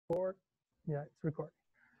record? Yeah, it's recording.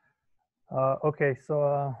 Okay,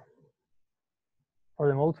 so for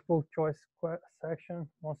the multiple choice section,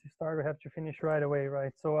 once you start, we have to finish right away,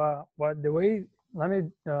 right? So let me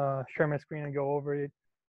share my screen and go over it.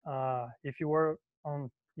 If you were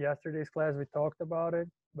on yesterday's class, we talked about it,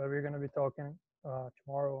 but we're going to be talking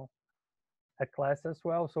tomorrow at class as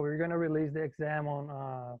well. So we're going to release the exam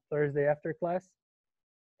on Thursday after class,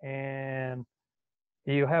 and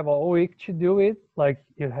you have all week to do it. Like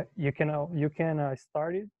you can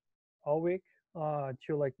start it all week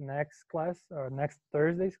to like next class or next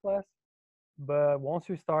Thursday's class. But once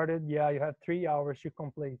you started, yeah, you have 3 hours to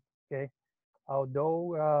complete. Okay.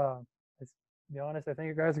 Although, let's be honest, I think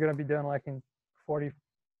you guys are gonna be done like in 40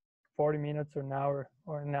 minutes or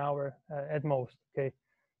an hour at most. Okay.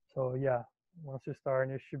 So yeah, once you start,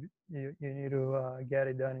 you need to get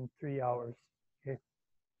it done in 3 hours. Okay.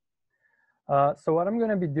 So what I'm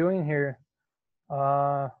gonna be doing here,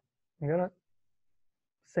 I'm gonna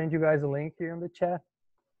send you guys a link here in the chat,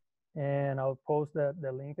 and I'll post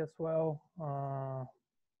the link as well.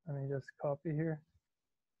 Let me just copy here.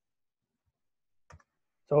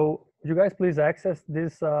 So would you guys please access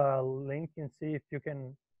this link and see if you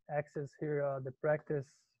can access here the practice.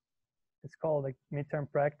 It's called like midterm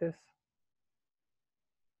practice.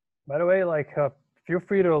 By the way, like feel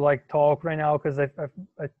free to like talk right now, because I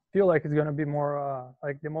feel like it's gonna be more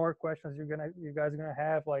like the more questions you guys are gonna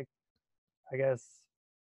have, like I guess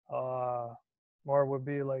more would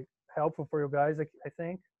be like helpful for you guys, I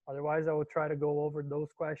think. Otherwise, I will try to go over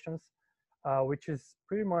those questions, which is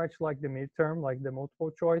pretty much like the midterm, like the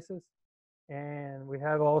multiple choices. And we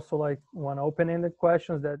have also like one open-ended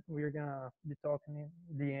questions that we're gonna be talking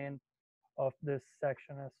in the end of this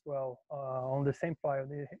section as well, on the same file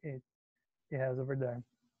it has over there.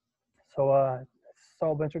 So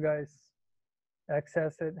saw a bunch of guys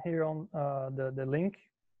access it here on the link.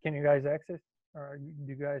 Can you guys access, or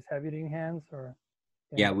do you guys have it in hands, or?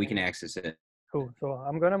 Yeah, we can access it. Cool. So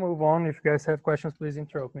I'm gonna move on. If you guys have questions, please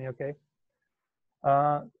interrupt me, okay?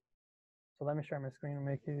 So let me share my screen and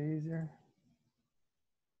make it easier.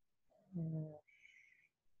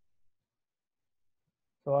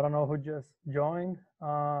 So I don't know who just joined.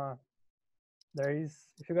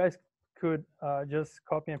 If you guys could just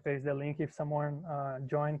copy and paste the link if someone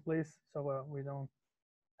joined, please, so we don't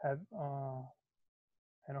have,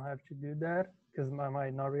 I don't have to do that, because I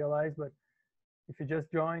might not realize. But if you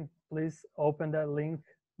just joined, please open that link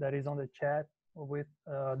that is on the chat with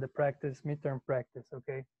the practice, midterm practice,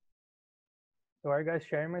 okay? So are you guys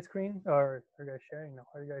sharing my screen, or are you guys sharing? No,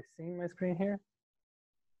 are you guys seeing my screen here?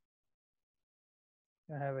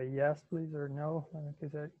 Can I have a yes, please, or no?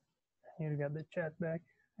 Because I need to get the chat back.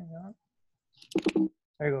 Hang on.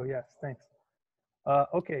 There you go. Yes, thanks.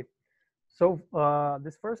 Okay. So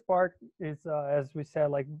this first part is, as we said,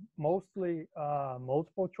 like mostly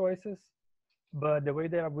multiple choices. But the way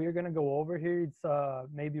that we're gonna go over here, it's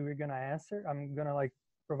maybe we're gonna answer. I'm gonna like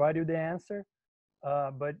provide you the answer,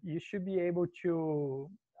 but you should be able to.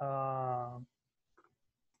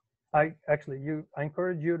 I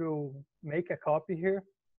encourage you to make a copy here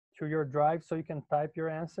to your drive so you can type your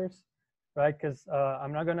answers, right? Because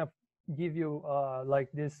I'm not gonna give you like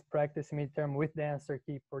this practice midterm with the answer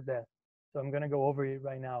key for that. So I'm gonna go over it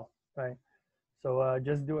right now, right? So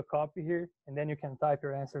just do a copy here, and then you can type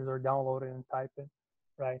your answers or download it and type it,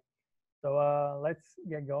 right? So let's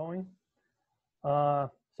get going.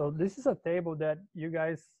 So this is a table that you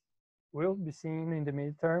guys will be seeing in the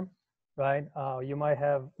midterm, right? You might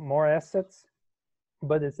have more assets,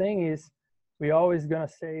 but the thing is, we always gonna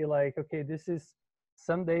say like, okay, this is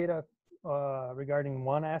some data regarding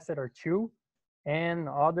one asset or two, and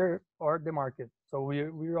other or the market. So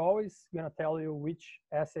we're always gonna tell you which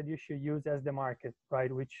asset you should use as the market,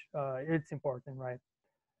 right? Which it's important, right?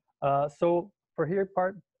 So for here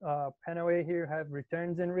panel A here have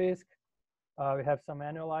returns and risk. We have some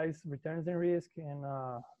annualized returns and risk, and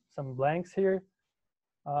some blanks here.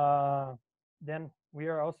 Then we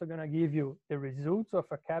are also gonna give you the results of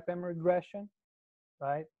a CAPM regression,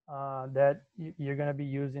 right? That you're gonna be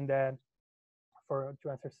using that to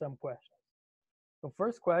answer some questions. So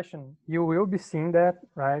first question, you will be seeing that,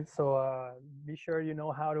 right? So be sure you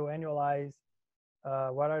know how to annualize,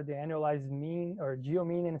 what are the annualized mean or geo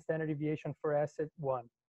mean and standard deviation for asset one.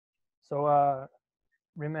 So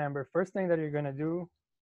remember, first thing that you're gonna do,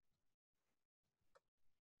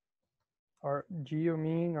 or geo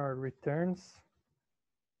mean or returns,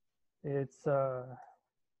 it's, let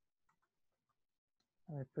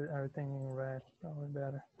me put everything in red, probably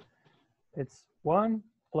better. It's 1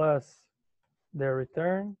 plus the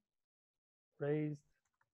return raised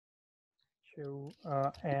to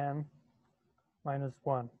n minus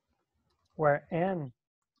 1, where n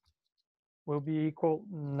will be equal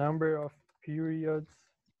number of periods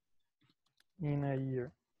in a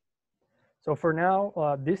year. So for now,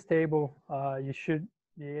 this table, you should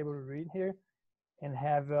be able to read here and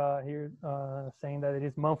have here saying that it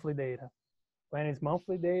is monthly data. When it's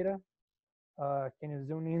monthly data, can you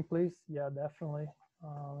zoom in, please? Yeah, definitely.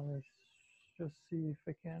 Let me just see if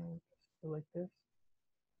I can do like this. Is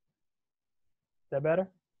that better?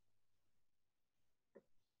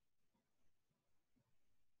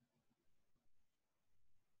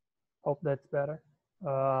 Hope that's better.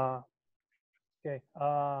 Okay.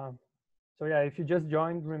 So yeah, if you just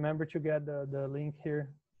joined, remember to get the link here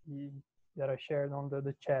that I shared on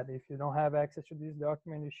the chat. If you don't have access to this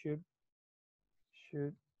document, you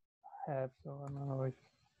should have. So I don't know if.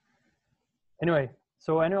 Anyway,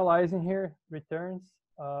 so analyzing here returns.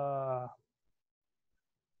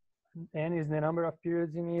 N is the number of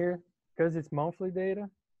periods in a year because it's monthly data.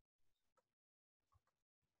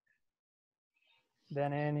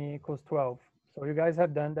 Then n equals 12. So you guys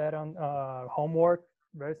have done that on homework,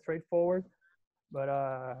 very straightforward. But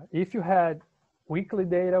if you had weekly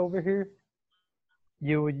data over here,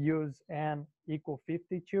 you would use n equal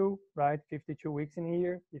 52, right? 52 weeks in a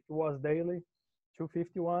year. If it was daily,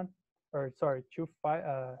 251, or sorry,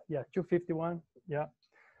 251, yeah.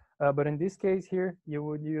 But in this case here, you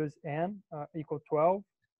would use n equal 12.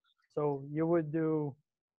 So you would do,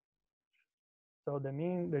 so the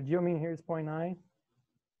geomean here is 0.9.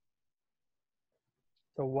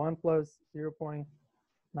 So 1 plus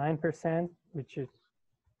 0.9%, which is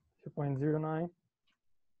 2.09,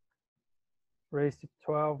 raised to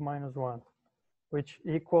 12 minus 1, which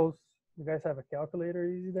equals, you guys have a calculator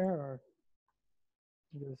easy there, or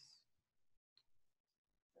just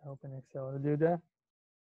open Excel to do that?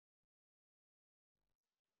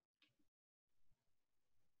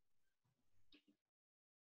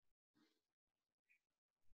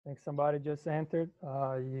 I think somebody just entered.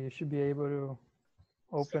 You should be able to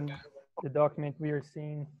open the document we are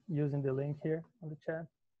seeing using the link here on the chat.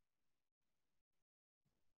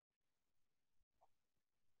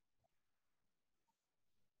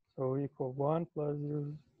 So equal 1 plus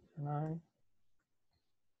 0.9,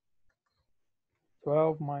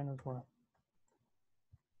 12 minus 1,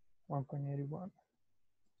 1.81. Is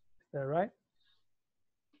that right?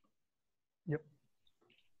 Yep.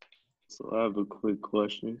 So I have a quick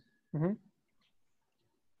question. Mm-hmm.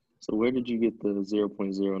 So where did you get the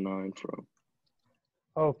 0.09 from?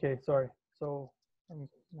 Okay, sorry. So let me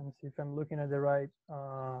see if I'm looking at the right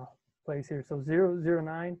place here. So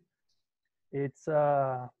 0.09, it's,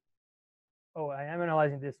 oh, I am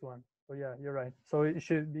analyzing this one. So yeah, you're right. So it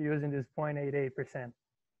should be using this 0.88%,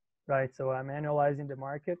 right? So I'm analyzing the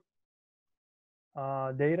market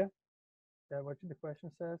data. Is that what the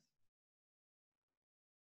question says?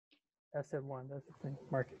 Asset one, that's the thing,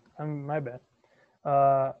 market. My bad.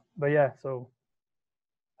 But yeah, so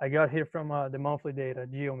I got here from the monthly data,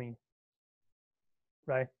 geomean,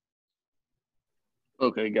 right?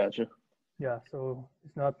 Okay, gotcha. Yeah, so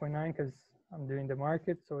it's not 0.9 because I'm doing the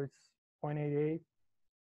market, so it's 0.88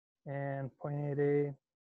 and 0.88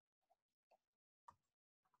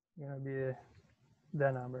 gonna be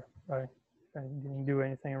that number, right? I didn't do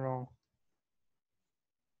anything wrong.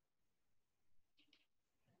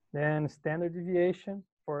 Then standard deviation,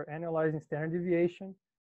 for analyzing standard deviation,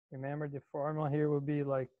 remember the formula here will be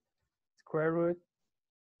like square root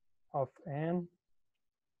of n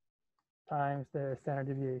times the standard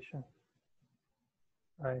deviation,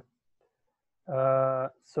 right?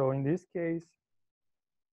 So in this case,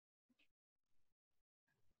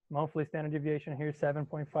 monthly standard deviation here is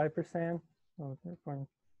 7.5%.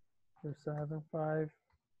 0.275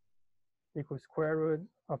 equals square root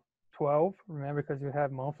of 12. Remember, because you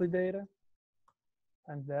have monthly data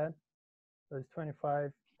times that, so it's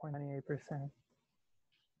 25.98%.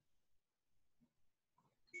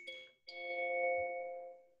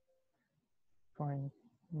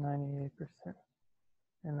 .98%.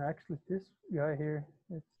 And actually, this guy here,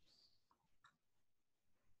 it's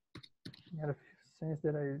got a few things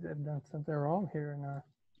that I've done something wrong here. And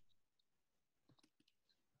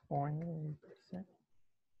 0.8%.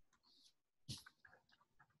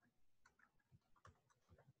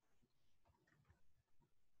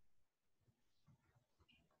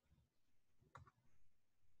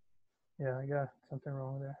 Yeah, I got something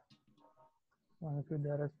wrong there. I want to put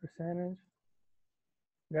that as percentage.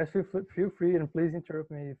 Guys, feel free and please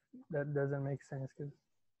interrupt me if that doesn't make sense, because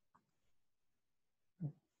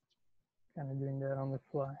I'm kind of doing that on the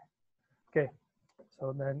fly. Okay,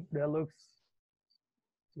 so that looks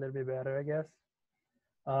a little bit better, I guess.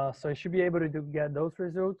 So you should be able to get those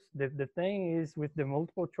results. The thing is with the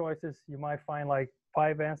multiple choices, you might find like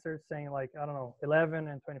 5 answers saying like, I don't know, 11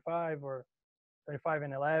 and 25 or 25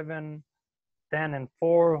 and 11, 10 and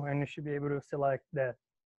 4, and you should be able to select that,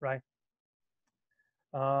 right?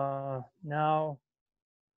 Now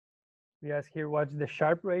we ask here, what's the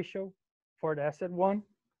Sharpe ratio for the asset one?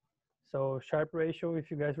 So Sharpe ratio,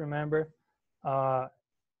 if you guys remember,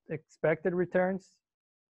 expected returns.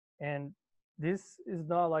 And this is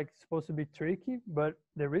not like supposed to be tricky, but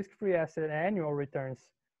the risk-free asset annual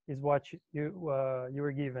returns is what you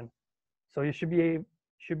were given. So you should be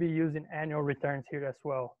using annual returns here as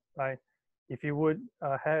well, right? If you would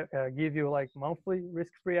give you like monthly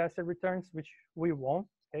risk-free asset returns, which we won't,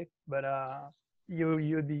 okay, but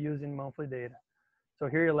you'd be using monthly data. So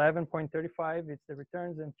here 11.35, it's the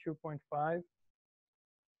returns, and 2.5.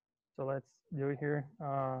 So let's do it here,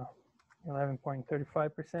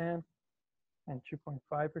 11.35% and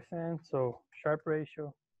 2.5%. So Sharpe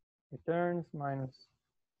ratio, returns minus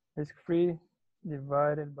risk-free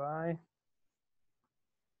divided by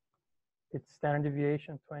its standard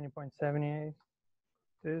deviation, 20.78.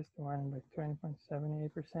 This divided by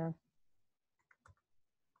 20.78%,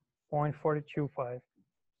 0.425.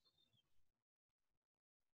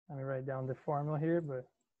 Let me write down the formula here, but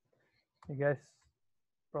you guys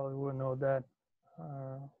probably will know that.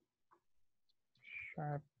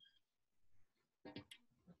 Sharpe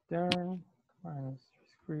return minus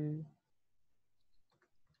risk-free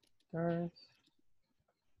returns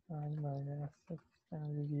divided by asset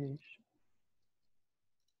standard deviation.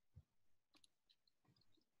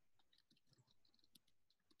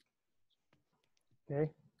 Okay.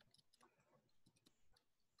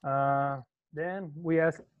 Then we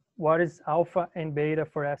ask, what is alpha and beta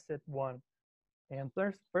for asset one? And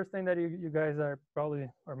first thing that you guys are probably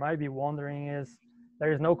or might be wondering is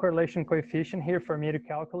there is no correlation coefficient here for me to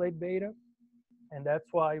calculate beta. And that's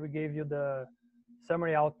why we gave you the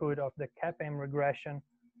summary output of the CAPM regression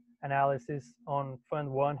analysis on fund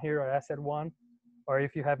one here, or asset one. Or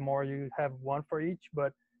if you have more, you have one for each,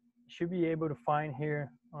 but you should be able to find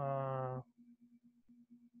here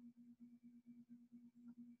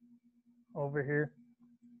over here,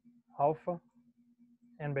 alpha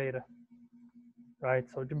and beta, right?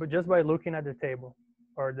 So just by looking at the table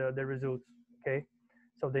or the results, okay?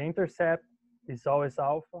 So the intercept is always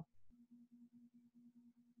alpha.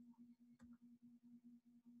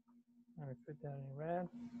 Let me put that in red.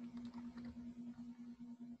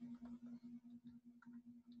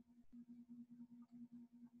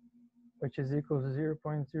 Which is equal to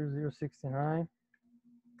 0.0069,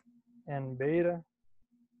 and beta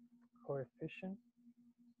coefficient.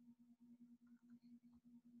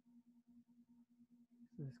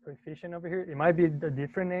 This coefficient over here, it might be a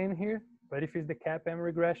different name here, but if it's the CAPM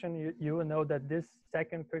regression, you will know that this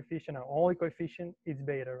second coefficient, or only coefficient, is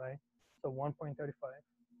beta, right? So 1.35.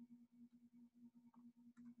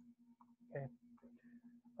 Okay.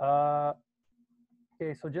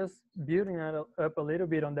 Okay, so just building up a little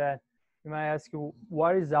bit on that, you might ask you,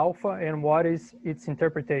 what is alpha and what is its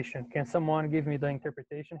interpretation? Can someone give me the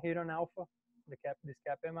interpretation here on alpha, this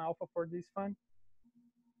CAPM alpha for this fund?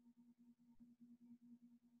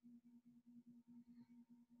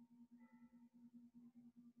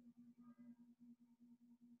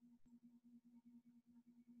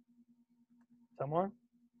 Someone?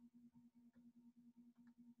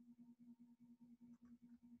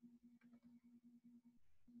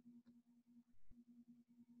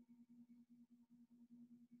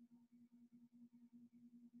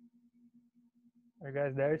 Are you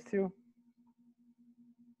guys there still?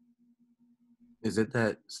 Is it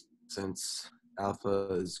that since alpha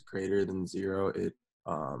is greater than 0, it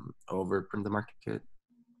overperformed the market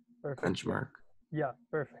Perfect. benchmark? Yeah,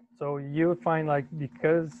 perfect. So you find like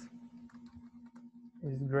because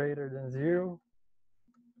it's greater than 0,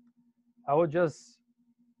 I would just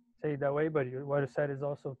say it that way, but what you said is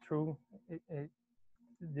also true.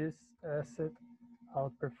 This asset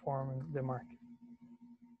outperforming the market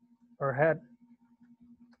or had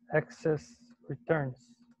excess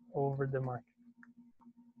returns over the market.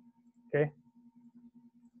 Okay.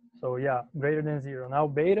 So yeah, greater than 0. Now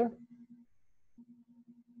beta.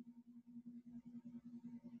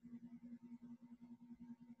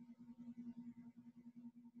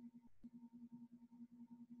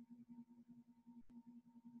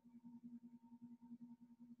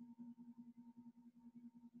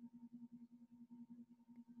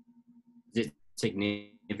 Is it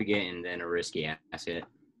significant and then a risky asset?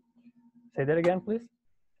 Say that again, please.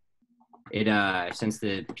 It since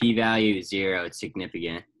the p-value is 0, it's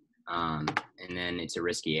significant, and then it's a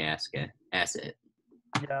risky asset.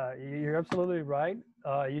 Yeah, you're absolutely right.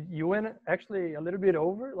 you went actually a little bit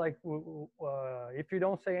over. Like, if you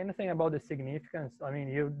don't say anything about the significance, I mean,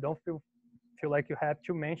 you don't feel like you have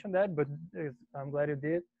to mention that, but I'm glad you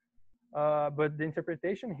did. But the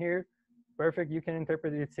interpretation here, perfect. You can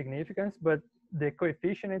interpret its significance, but the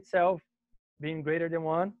coefficient itself being greater than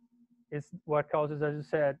 1 is what causes, as you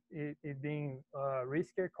said, it being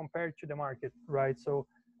riskier compared to the market, right? So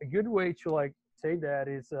a good way to like say that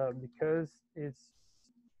is because it's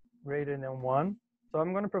greater than 1. So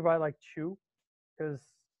I'm going to provide like 2 because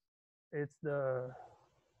it's you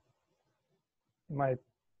might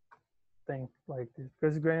think like this,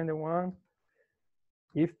 because it's greater than 1.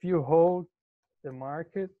 If you hold the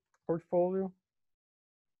market portfolio,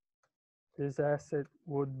 this asset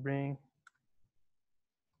would bring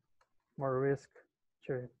more risk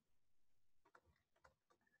to it.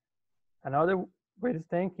 Another way to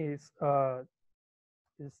think is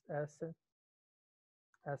this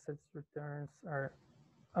assets returns are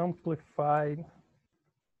amplified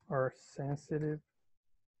or sensitive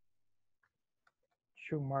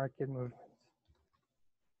to market movements.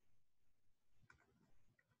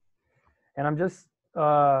 And I'm just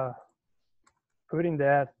putting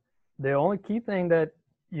that the only key thing that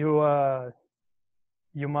you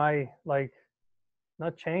you might like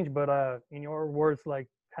not change, but in your words, like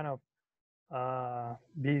kind of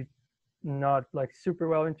be not like super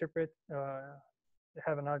well interpret,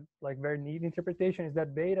 have a not like very neat interpretation, is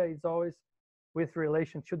that beta is always with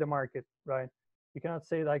relation to the market, right? You cannot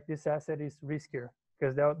say like this asset is riskier,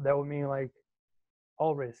 because that would mean like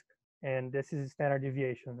all risk, and this is standard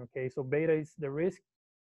deviation. Okay, so beta is the risk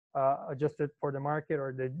adjusted for the market,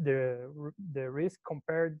 or the risk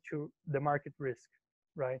compared to the market risk,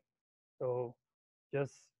 right? So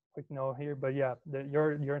just quick note here, but yeah,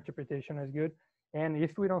 your interpretation is good. And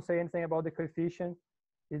if we don't say anything about the coefficient,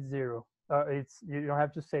 it's 0. It's, you don't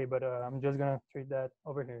have to say, but I'm just gonna treat that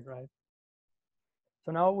over here, right?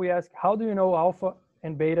 So now we ask, how do you know alpha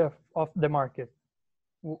and beta of the market?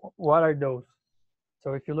 What are those?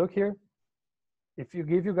 So if you look here, if you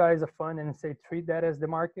give you guys a fund and say treat that as the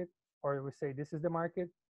market, or we say this is the market,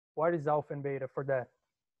 what is alpha and beta for that?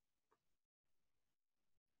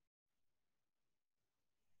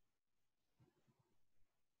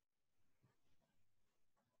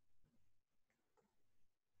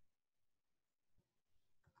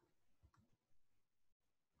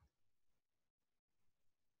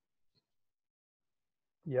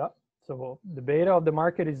 Yeah, so the beta of the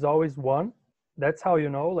market is always 1. That's how you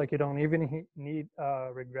know, like you don't even need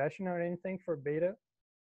regression or anything for beta.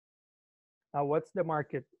 Now, what's the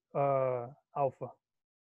market alpha?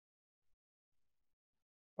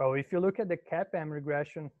 Well, if you look at the CAPM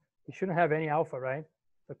regression, you shouldn't have any alpha, right?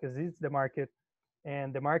 Because it's the market,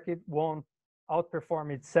 and the market won't outperform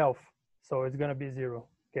itself, so it's gonna be 0,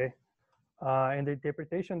 okay? And the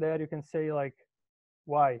interpretation that you can say like,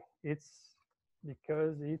 why? It's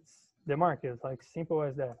because it's the market, like simple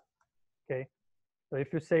as that, okay? So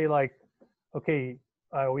if you say like, okay,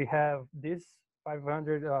 we have this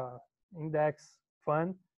 500 index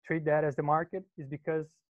fund, treat that as the market, is because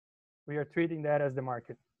we are treating that as the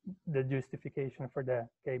market, the justification for that,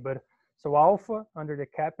 okay? But so alpha under the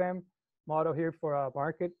CAPM model here for a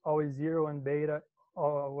market, always 0, and beta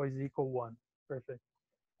always equal 1, perfect.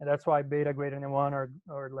 And that's why beta greater than 1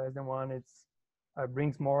 or less than 1, it's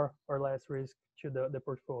brings more or less risk to the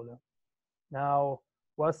portfolio. Now,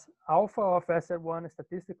 was alpha of asset 1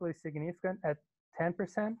 statistically significant at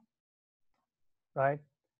 10%? Right?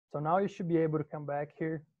 So now you should be able to come back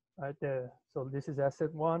here. Right? So this is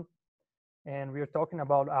asset 1, and we are talking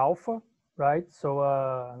about alpha, right? So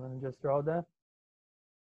let me just draw that.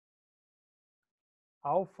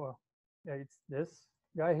 Alpha, yeah, it's this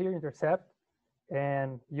guy here, intercept,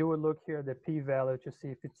 and you would look here at the p-value to see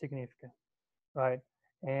if it's significant, right?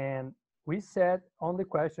 And we said on the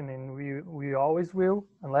question, and we always will,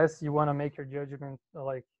 unless you want to make your judgment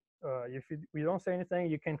like if we don't say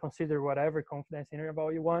anything, you can consider whatever confidence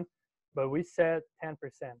interval you want, but we said 10%,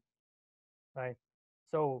 right?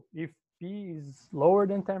 So if p is lower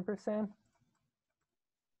than 10%,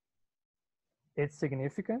 it's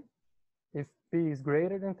significant. If p is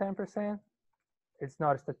greater than 10%, it's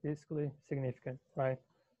not statistically significant, right?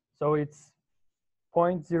 So it's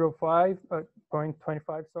 0.05,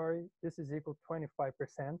 0.25, sorry, this is equal to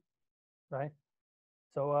 25%, right?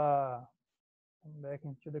 So back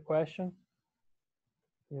into the question,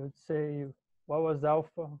 you would say, what was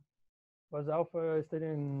alpha? Was alpha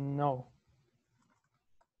stated? No.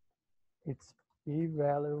 Its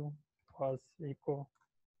p-value was equal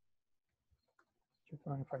to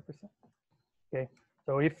 25%. Okay,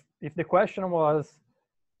 so if the question was,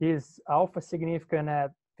 is alpha significant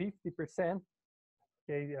at 50%?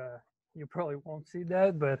 Okay, you probably won't see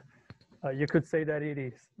that, but you could say that it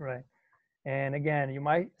is, right? And again, you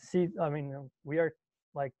might see, I mean, we are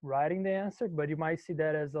like writing the answer, but you might see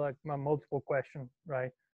that as like a multiple question,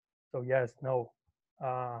 right? So yes, no.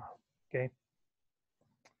 Okay.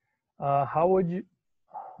 How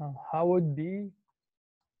would be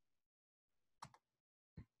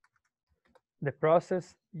the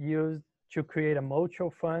process used to create a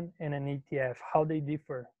mutual fund and an ETF? How they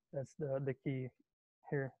differ? That's the key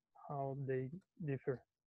here. How they differ.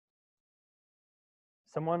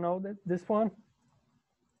 Someone know that this one?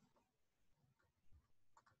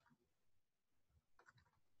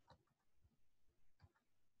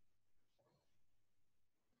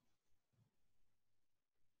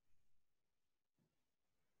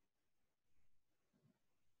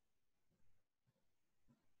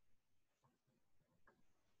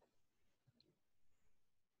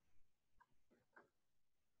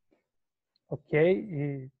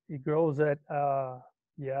 Okay, it grows at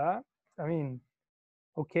yeah. I mean,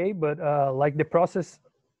 okay, but like the process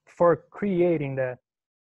for creating that,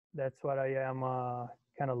 that's what I am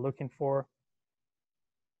kind of looking for.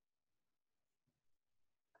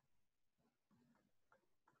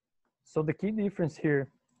 So the key difference here,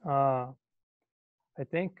 I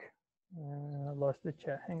think, I lost the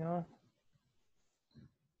chat. Hang on.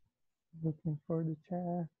 Looking for the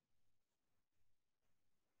chat.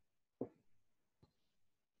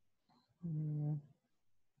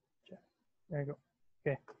 Chat. There you go.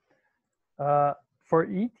 Okay. For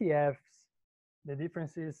ETFs, the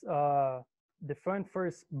difference is the fund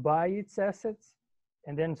first buy its assets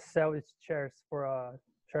and then sell its shares for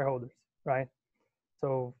shareholders, right?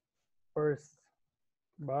 So first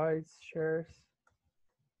buys shares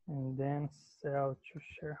and then sell to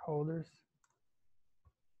shareholders.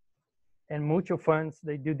 And mutual funds,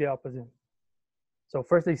 they do the opposite. So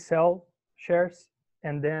first they sell shares,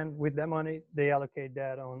 and then with that money they allocate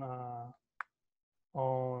that on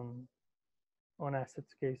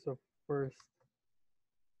assets. Okay, so first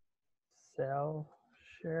sell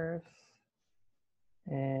shares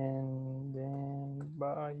and then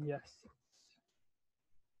buy assets.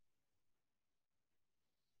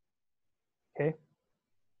 Okay.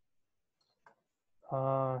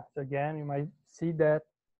 So again, you might see that,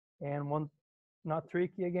 and one not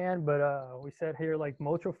tricky again, but we said here like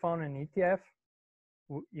mutual fund and ETF.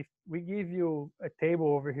 If we give you a table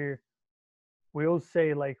over here, we'll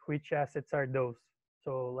say like which assets are those.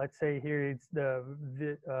 So let's say here it's the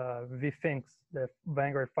VFINX, the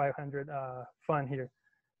Vanguard 500 fund here.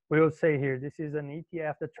 We will say here, this is an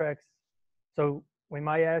ETF that tracks. So we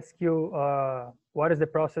might ask you, what is the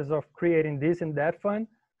process of creating this and that fund?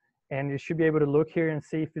 And you should be able to look here and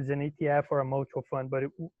see if it's an ETF or a mutual fund, but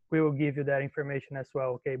we will give you that information as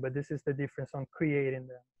well, okay? But this is the difference on creating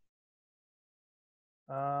them.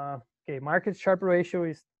 Okay, market Sharpe ratio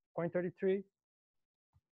is 0.33.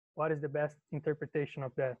 What is the best interpretation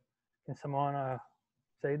of that? Can someone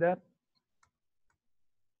say that?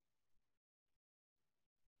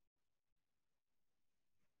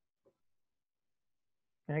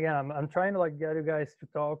 And again, I'm trying to like get you guys to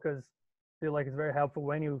talk because I feel like it's very helpful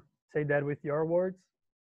when you say that with your words.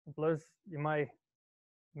 Plus, you might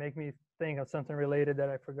make me think of something related that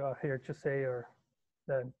I forgot here to say, or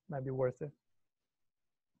that might be worth it.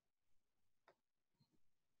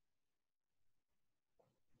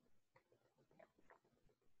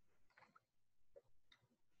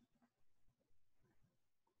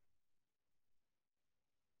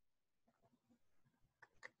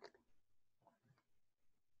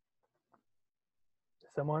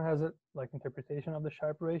 Someone has a like interpretation of the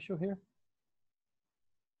Sharpe ratio here?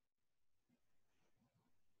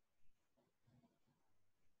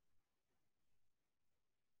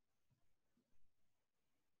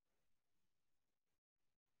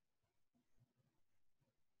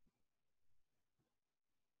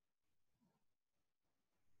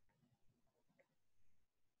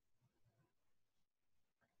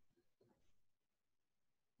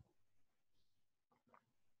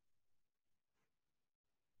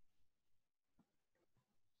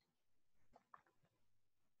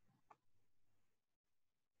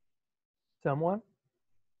 Someone?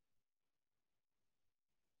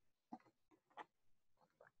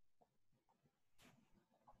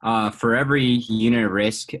 For every unit of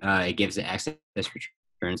risk, it gives the excess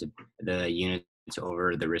returns of the units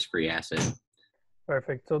over the risk-free asset.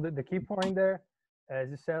 Perfect. So the key point there, as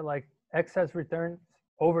you said, like excess returns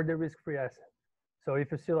over the risk-free asset. So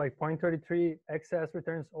if you see like 0.33 excess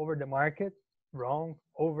returns over the market, wrong,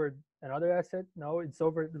 over another asset, no, it's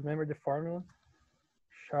over, remember the formula,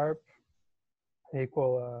 Sharpe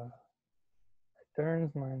equal, I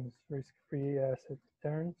returns minus risk-free asset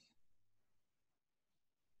returns.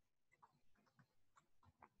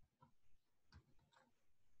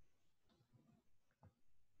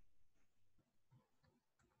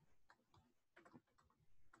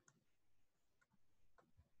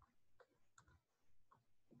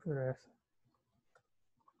 Per asset.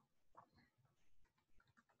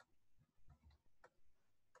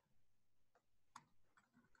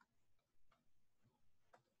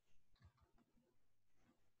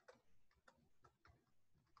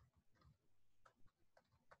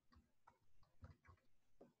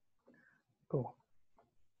 Cool.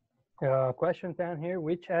 Question 10 here.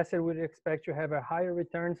 Which asset would you expect to have a higher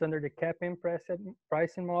returns under the CAPM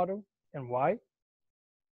pricing model and why?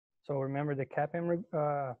 So remember the CAPM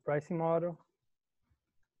pricing model.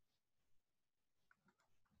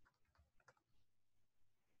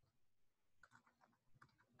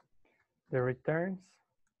 The returns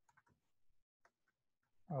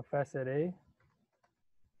of asset A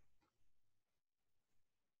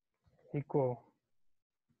equal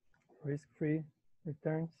risk-free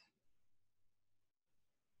returns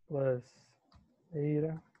plus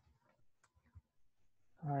beta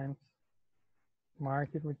times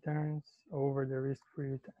market returns over the risk-free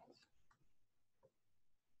returns.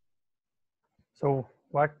 So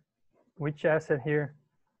which asset here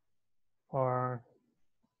are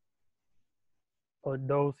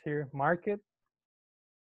those here, market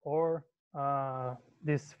or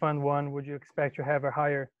this fund one, would you expect to have a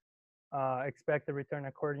higher expected return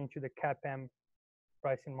according to the CAPM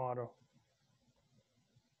pricing model?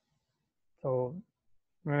 So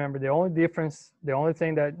remember, the only difference, the only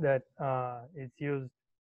thing that is used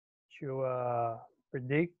to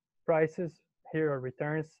predict prices here or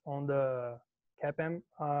returns on the CAPM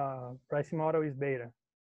pricing model is beta.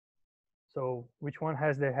 So which one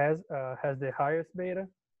has the highest beta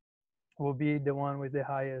will be the one with the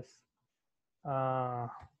highest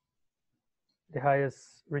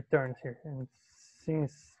returns here. And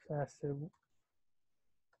since asset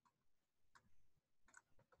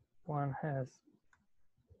one has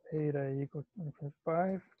beta equal to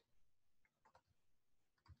 1.5,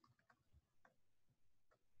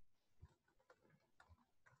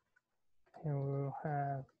 and we'll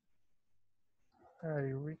have a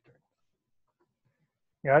return.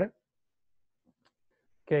 Got it?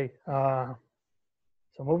 Okay, so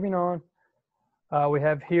moving on, we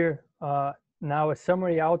have here now a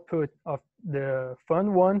summary output of the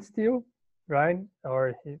fund one still, right?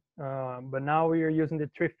 Or but now we are using the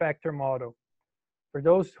three-factor model. For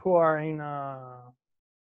those who are in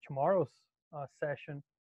tomorrow's session,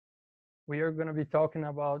 we are going to be talking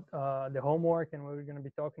about the homework, and we're going to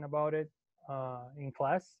be talking about it in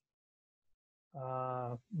class.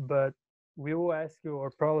 But we will ask you, or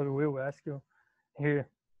probably we will ask you here,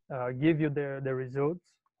 give you the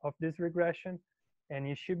results of this regression, and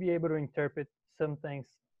you should be able to interpret some things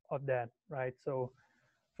of that, right? So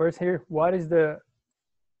first here, what is the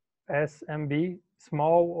SMB,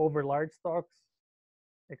 small over large stocks,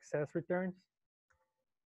 excess returns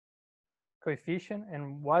coefficient,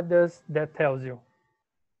 and what does that tells you?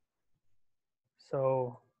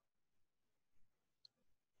 So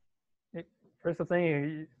first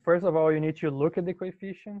of all, you need to look at the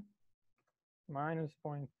coefficient, minus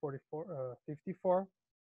 0.54,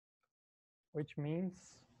 which means,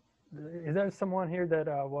 is there someone here that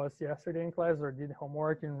was yesterday in class or did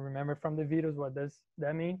homework and remember from the videos, what does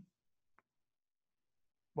that mean?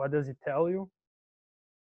 What does it tell you?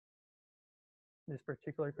 This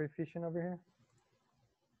particular coefficient over here?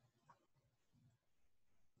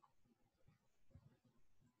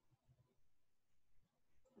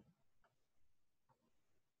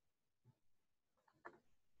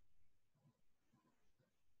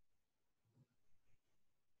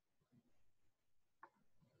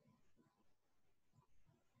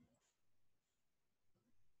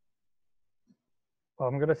 Well,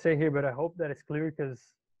 I'm gonna say here, but I hope that it's clear,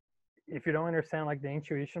 because if you don't understand like the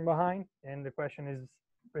intuition behind, and the question is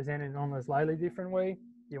presented on a slightly different way,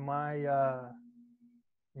 you might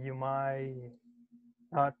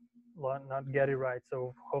not get it right.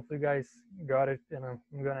 So hopefully you guys got it, and I'm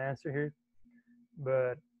gonna answer here,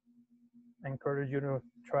 but I encourage you to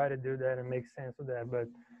try to do that and make sense of that. But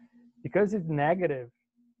because it's negative,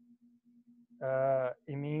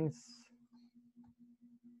 it means,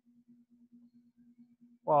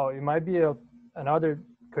 well, it might be another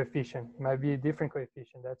coefficient. It might be a different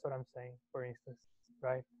coefficient. That's what I'm saying, for instance,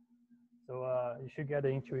 right? So you should get the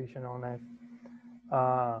intuition on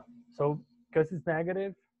that. So because it's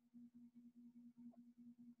negative,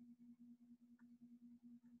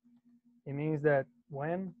 it means that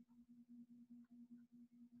when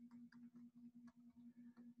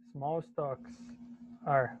small stocks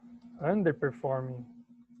are underperforming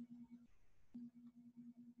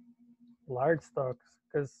large stocks,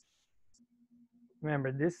 because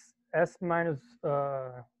remember this S minus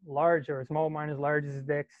large or small minus large is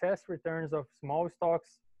the excess returns of small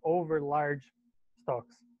stocks over large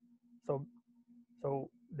stocks. So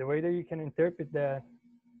the way that you can interpret that,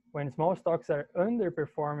 when small stocks are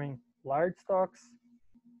underperforming large stocks,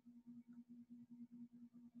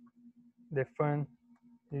 the fund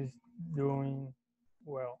is doing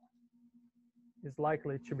well, is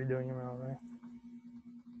likely to be doing well, right?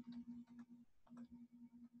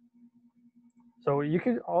 So you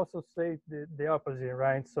could also say the opposite,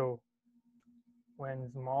 right? So when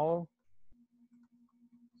small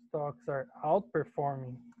stocks are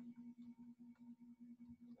outperforming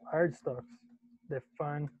large stocks, the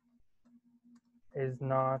fund is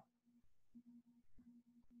not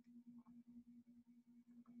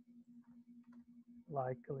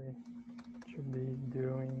likely to be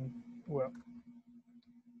doing well.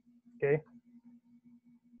 Okay.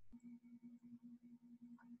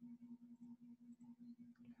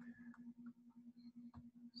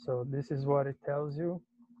 So this is what it tells you.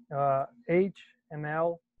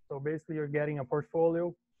 HML, so basically you're getting a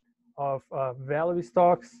portfolio of value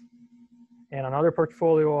stocks and another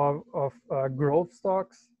portfolio of growth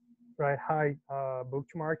stocks, right? High book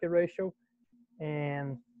to market ratio.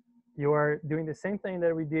 And you are doing the same thing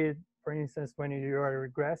that we did, for instance, when you are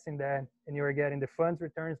regressing that and you are getting the funds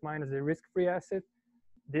returns minus the risk-free asset.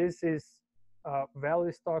 This is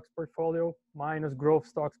value stocks portfolio minus growth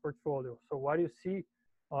stocks portfolio. So what you see,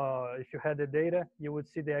 if you had the data, you would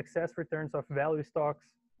see the excess returns of value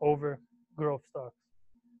stocks over growth stocks.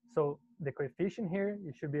 So the coefficient here,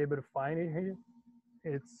 you should be able to find it here.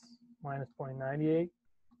 It's minus 0.98.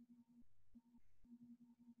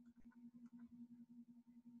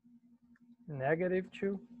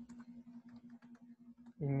 -2.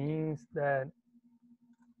 It means that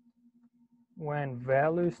when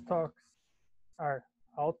value stocks are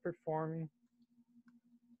outperforming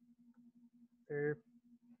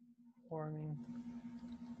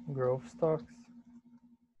growth stocks,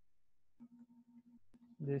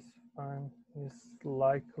 this fund is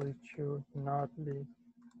likely to not be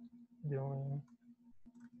doing.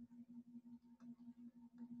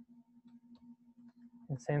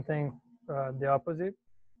 And same thing, the opposite.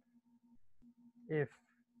 If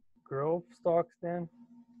growth stocks then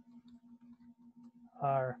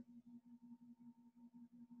are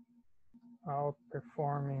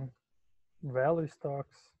outperforming value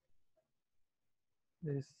stocks,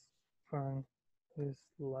 this fund is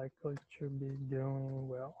likely to be doing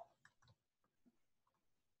well.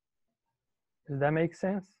 Does that make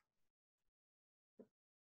sense?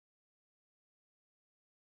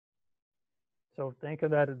 So think of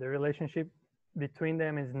that, the relationship between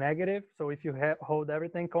them is negative. So if you hold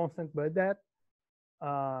everything constant but that,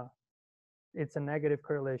 it's a negative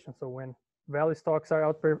correlation. So when value stocks are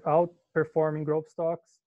outperforming growth stocks,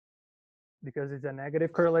 because it's a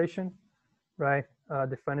negative correlation, right?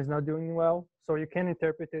 The fund is not doing well. So you can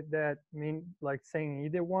interpret it that mean like saying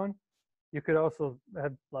either one. You could also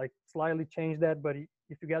have like slightly change that, but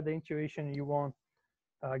if you get the intuition, you won't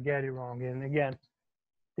get it wrong. And again,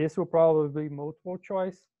 this will probably be multiple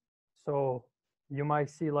choice. So you might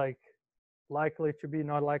see like likely to be,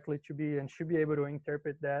 not likely to be, and should be able to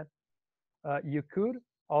interpret that. You could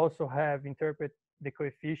also have interpret the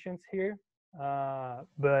coefficients here,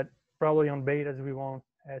 but probably on betas we won't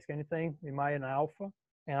ask anything. We might an alpha,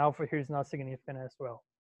 and alpha here is not significant as well,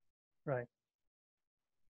 right?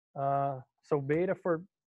 So beta for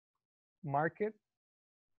market,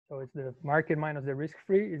 so it's the market minus the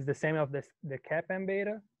risk-free, is the same of the CAPM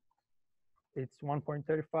beta. It's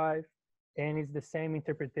 1.35, and it's the same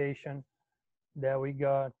interpretation that we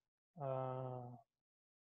got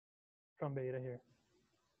from beta here.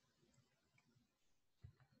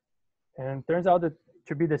 And it turns out that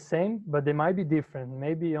to be the same, but they might be different.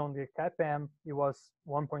 Maybe on the CAPM, it was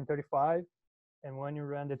 1.35, and when you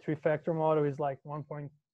run the three-factor model, it's like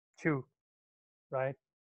 1.2, right?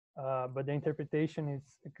 But the interpretation is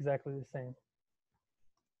exactly the same.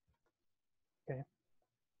 Okay.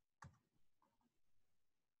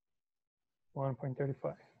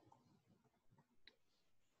 1.35.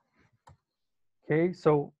 Okay,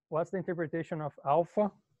 so what's the interpretation of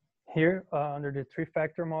alpha here under the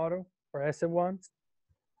three-factor model for asset one?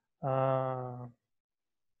 I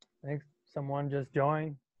think someone just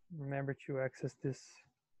joined. Remember to access this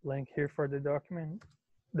link here for the document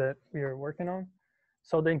that we are working on.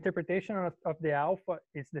 So the interpretation of the alpha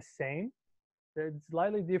is the same. It's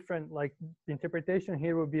slightly different. Like the interpretation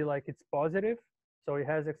here would be like it's positive, so it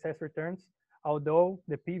has excess returns. although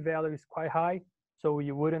the p-value is quite high, so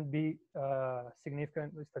you wouldn't be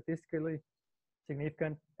statistically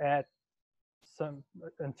significant at some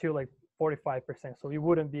until like 45%. So you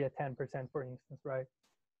wouldn't be at 10%, for instance, right?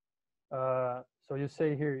 So you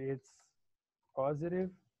say here it's positive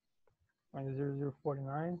minus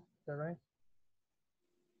 0.0049. Is that right?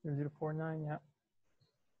 0.0049, yeah.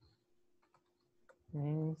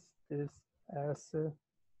 Means this asset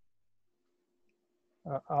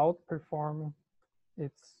outperforming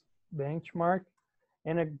its benchmark.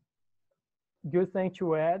 And a good thing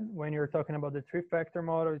to add when you're talking about the three-factor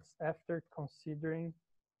model, it's after considering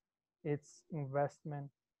its investment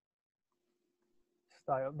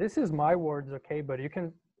style. This is my words, okay, but you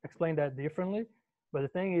can explain that differently. But the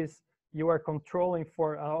thing is, you are controlling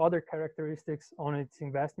for other characteristics on its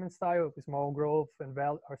investment style, small growth and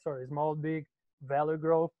small, big, value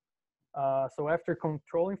growth. So after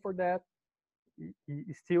controlling for that,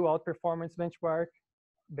 you still outperform its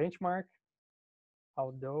benchmark,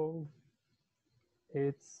 although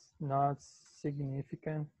it's not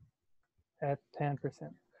significant at 10%.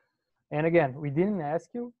 And again, we didn't ask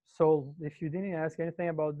you, so if you didn't ask anything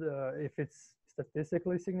about if it's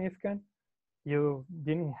statistically significant, you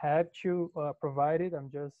didn't have to provide it.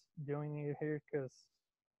 I'm just doing it here because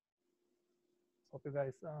hope you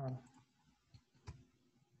guys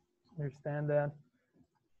understand that,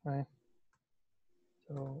 right?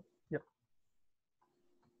 So, yep.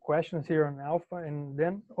 Questions here on alpha, and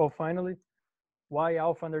then, finally, why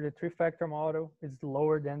alpha under the three-factor model is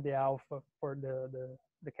lower than the alpha for the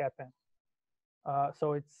CAPM.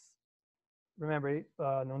 So it's, remember,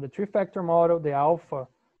 on the three-factor model, the alpha,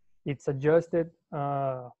 it's adjusted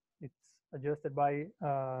by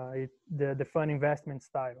the fund investment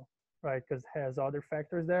style, right? Because it has other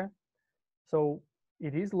factors there. So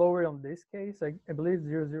it is lower on this case. I believe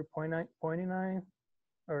 0.09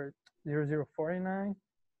 or 0.0049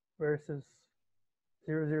 versus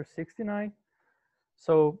 0.0069.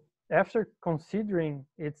 So after considering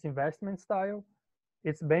its investment style,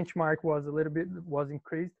 its benchmark was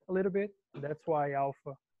increased a little bit. That's why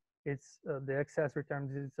alpha, it's the excess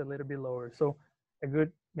returns is a little bit lower. So a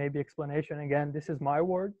good maybe explanation, again, this is my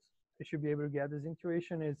words. You should be able to get this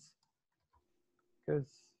intuition. It's because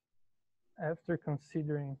after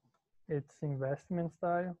considering its investment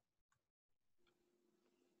style,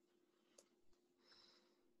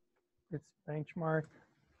 its benchmark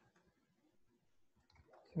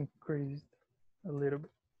increased a little bit.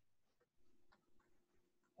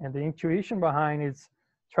 And the intuition behind is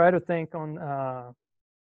try to think on a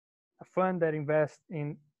fund that invests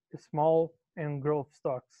in small and growth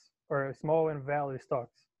stocks or small and value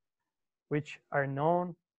stocks, which are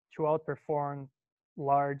known to outperform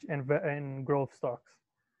large and growth stocks.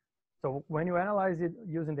 So when you analyze it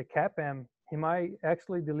using the CAPM, he might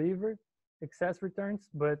actually deliver excess returns,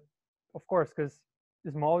 but of course, because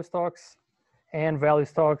small stocks and value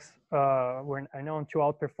stocks are known to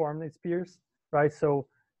outperform its peers, right? So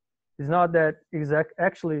it's not that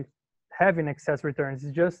actually having excess returns,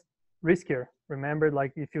 it's just riskier. Remember,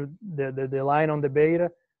 like if you the line on the beta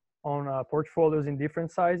on portfolios in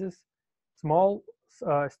different sizes, small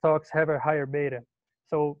stocks have a higher beta.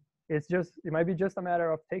 So it might be just a matter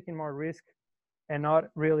of taking more risk and not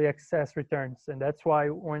really excess returns. And that's why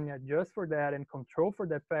when you adjust for that and control for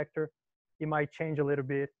that factor, it might change a little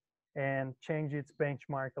bit and change its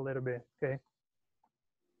benchmark a little bit, okay?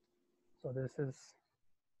 So this is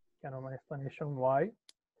kind of my explanation why.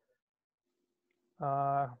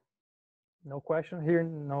 No question here,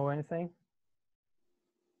 no anything?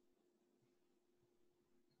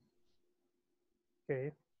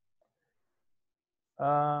 Okay.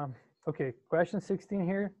 Okay, question 16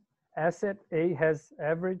 here. Asset A has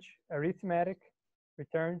average arithmetic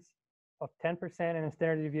returns of 10% and a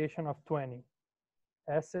standard deviation of 20.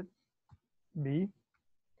 Asset B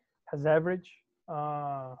has average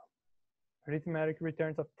arithmetic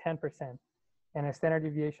returns of 10% and a standard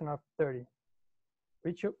deviation of 30.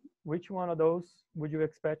 Which one of those would you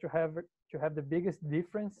expect to have the biggest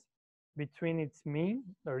difference between its mean,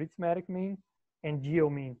 the arithmetic mean, and geo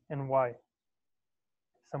mean, and why?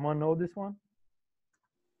 Someone know this one?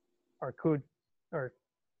 Or could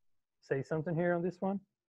say something here on this one?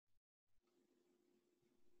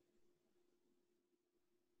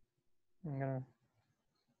 I'm gonna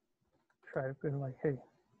try to put like, hey.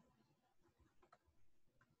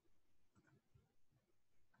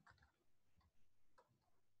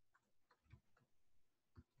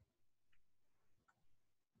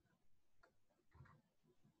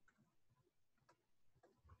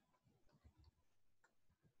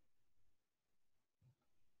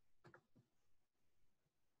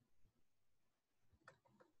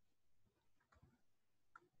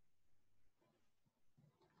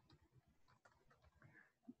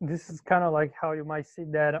 this is kind of like how you might see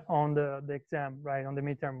that on the exam, right? On the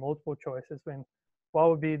midterm, multiple choices. When what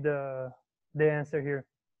would be the answer here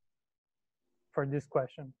for this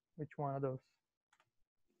question? Which one of those?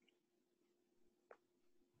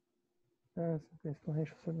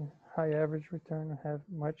 Exponential high average return and have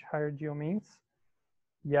much higher geo means.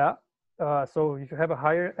 Yeah. So if you have a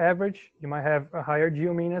higher average, you might have a higher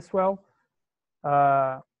geo mean as well.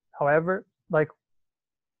 However, like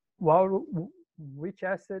which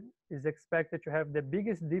asset is expected to have the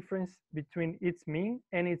biggest difference between its mean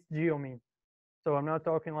and its geo mean? So I'm not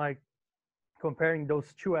talking like comparing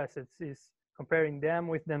those two assets, is comparing them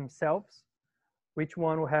with themselves. Which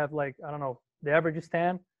one will have, like, I don't know, the average is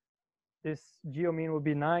 10, this geo mean will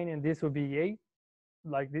be 9, and this will be 8.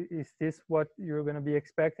 Like, is this what you're going to be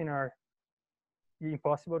expecting, or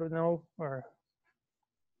impossible to know? Or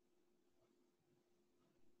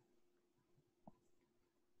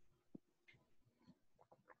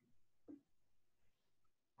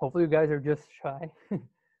hopefully you guys are just shy.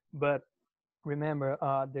 But remember,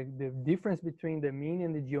 the difference between the mean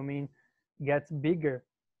and the geo mean gets bigger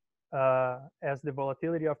as the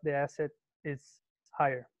volatility of the asset is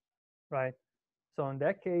higher, right? So in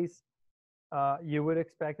that case, you would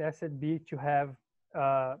expect asset B to have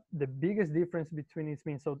the biggest difference between its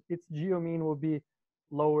mean. So its geo mean will be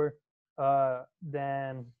lower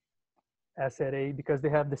than asset A because they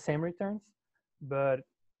have the same returns. But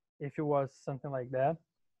if it was something like that,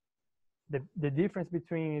 the difference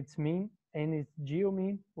between its mean and its geo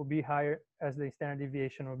mean will be higher as the standard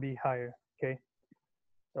deviation will be higher, okay?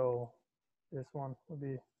 So this one will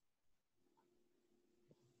be,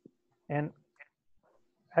 and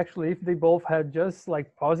actually, if they both had just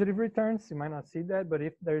like positive returns, you might not see that, but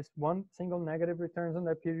if there's one single negative returns on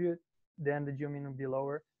that period, then the geo mean will be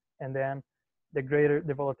lower, and then the greater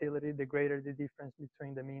the volatility, the greater the difference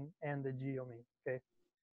between the mean and the geo mean, okay?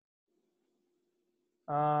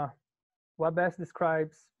 What best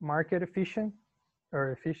describes market efficiency?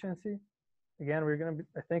 Again, we're gonna be,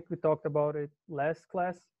 I think we talked about it last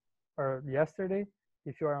class or yesterday.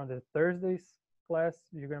 If you are on the Thursday's class,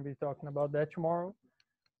 you're gonna be talking about that tomorrow.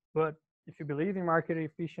 But if you believe in market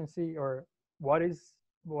efficiency, or what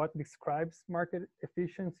describes market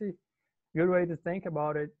efficiency, good way to think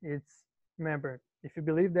about it, it's, remember, if you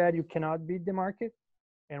believe that you cannot beat the market,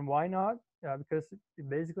 and why not? Because it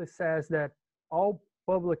basically says that all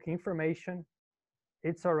public information,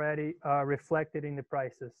 it's already reflected in the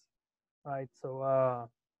prices, right? So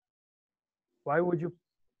why would you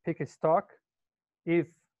pick a stock if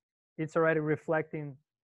it's already reflecting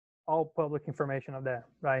all public information of that,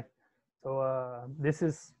 right? So this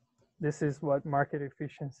is what market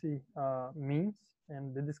efficiency means,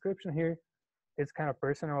 and the description here, it's kind of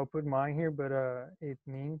personal. I'll put mine here, but it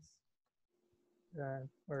means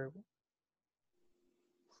or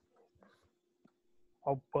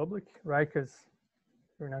all public, right? Because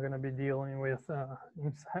we're not going to be dealing with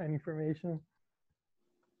inside information.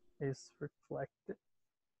 Is reflected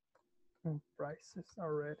in prices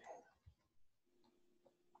already.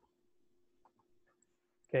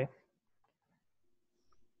 Okay.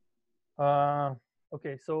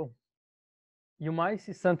 Okay, so you might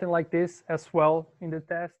see something like this as well in the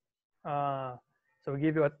test. So we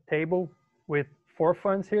give you a table with 4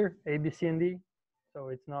 funds here, A, B, C, and D. So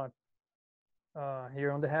it's not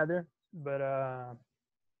here on the header, but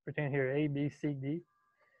pretend here A, B, C, D.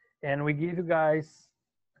 And we give you guys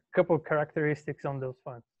a couple of characteristics on those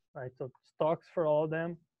funds, right? So stocks for all of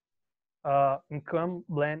them, income,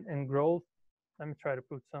 blend, and growth. Let me try to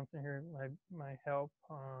put something here, my help.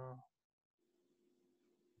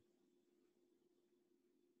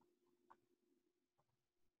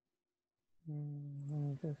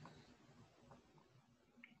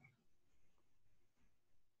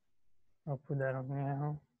 I'll put that on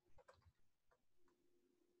now.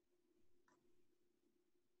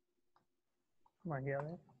 My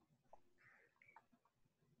gallery.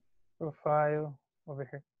 Profile over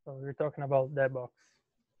here. So we're talking about that box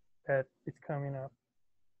that it's coming up.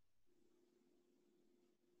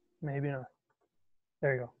 Maybe not.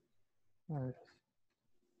 There you go.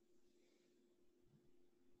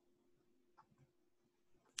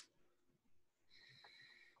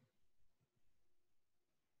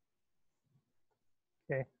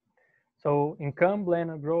 Okay. So income,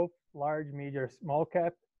 blend, and growth, large, medium, small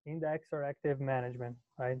cap, index, or active management,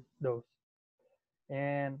 right? Those.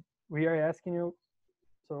 And we are asking you,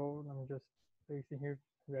 so let me just place it here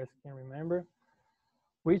so you guys can remember.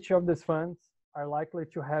 Which of these funds are likely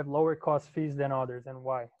to have lower cost fees than others, and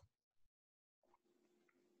why?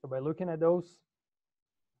 So by looking at those,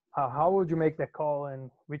 how would you make that call,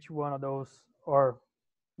 and which one of those, or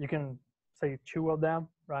you can say 2 of them,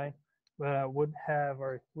 right? But would have,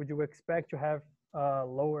 or would you expect to have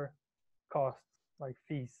lower costs like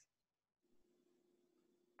fees?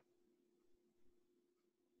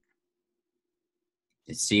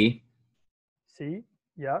 It's C. C,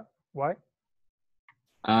 yeah. Why?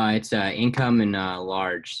 It's income and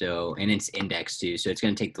large, so and it's indexed too, so it's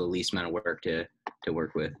going to take the least amount of work to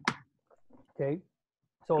work with. Okay.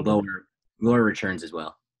 So Lower returns as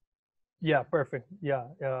well. yeah, perfect. Yeah.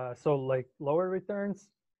 So like lower returns,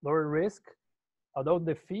 lower risk. Although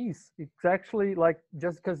the fees, it's actually like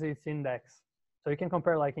just because it's index. So you can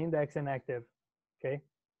compare like index and active. Okay.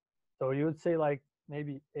 So you would say like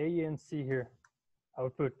maybe A and C here. I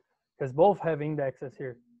would put because both have indexes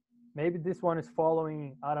here. Maybe this one is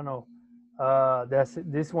following, I don't know,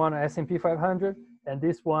 this one S&P 500 and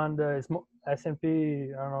this one the S&P,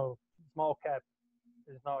 I don't know, small cap.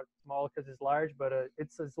 It's not small because it's large, but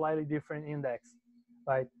it's a slightly different index,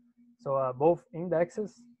 right? So both index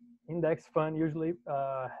fund usually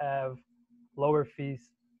have lower fees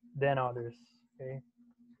than others. Okay,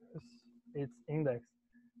 it's index.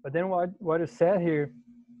 But then what is said here?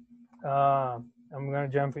 I'm gonna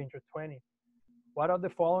jump into 20. What are the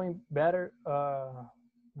following better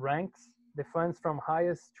ranks the funds from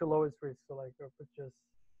highest to lowest risk? So like I'll put just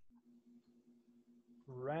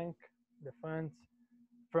rank the funds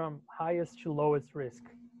from highest to lowest risk.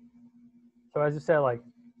 So as you said, like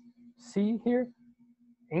C here,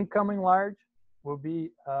 incoming large will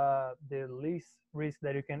be the least risk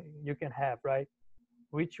that you can have, right?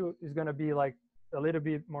 Which is going to be like a little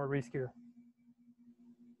bit more riskier.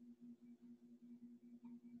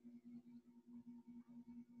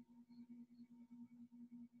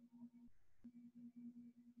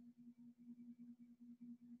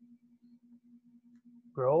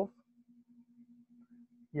 Growth.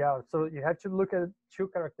 Yeah, so you have to look at two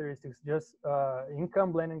characteristics, just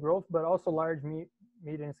income, blend, and growth, but also large,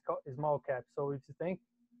 medium, small cap. So if you think,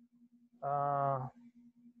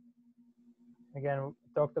 again, we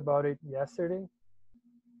talked about it yesterday,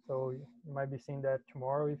 so you might be seeing that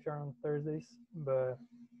tomorrow if you're on Thursdays, but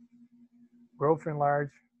growth and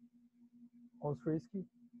large, most risky.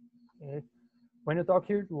 When you talk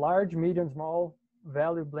here, large, medium, small,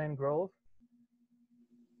 value, blend, growth,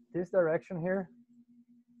 this direction here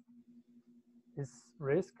is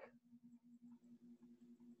risk,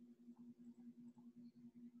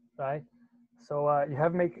 right? So you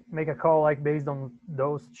have make a call like based on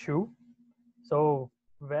those two. So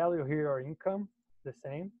value here or income, the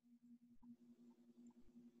same.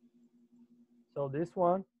 So this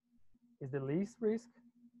one is the least risk.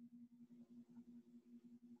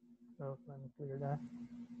 So let me clear that.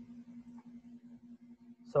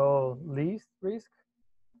 So least risk.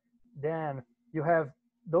 Then you have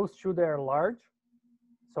those two that are large.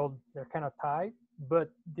 So they're kind of tied, but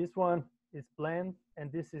this one is blend and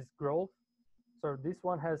this is growth. So this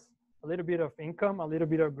one has a little bit of income, a little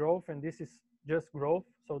bit of growth, and this is just growth.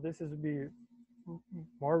 So this is be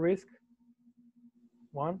more risk.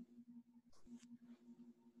 One.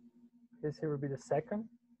 This here will be the second.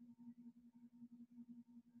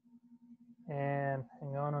 And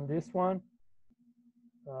hang on this one.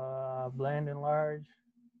 Blend and large.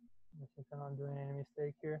 I think I'm not doing any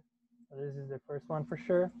mistake here. So this is the first one for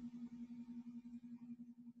sure.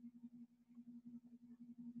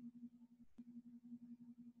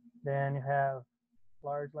 Then you have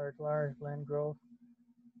large, blend growth.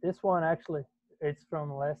 This one actually, it's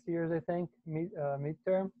from last year's, I think,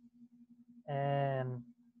 midterm. And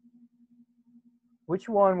which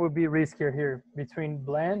one would be riskier here between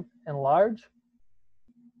blend and large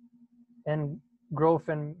and growth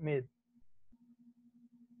and mid?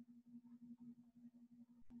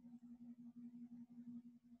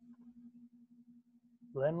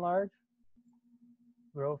 Blend large,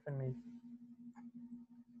 growth and mid.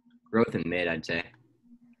 Growth and mid, I'd say.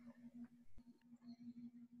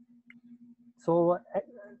 So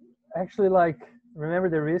actually, like, remember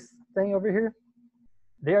the risk thing over here?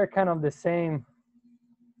 They are kind of the same,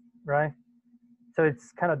 right? So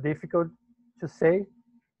it's kind of difficult to say.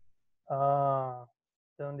 So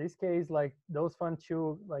in this case, like those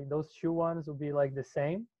those two ones would be like the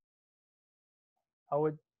same. I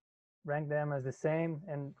would rank them as the same,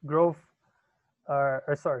 and growth,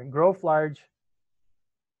 growth large,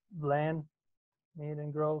 blend, mid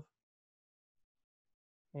and growth,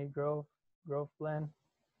 mid growth, growth blend,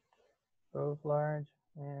 growth large,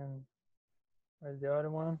 and where's the other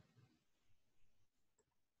one?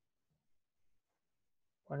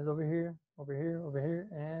 One is over here,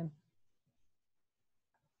 and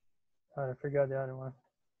I forgot the other one.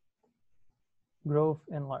 Growth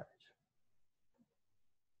and large.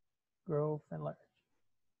 Growth and large.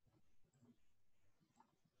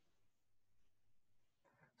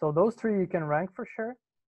 So those three you can rank for sure,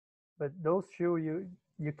 but those two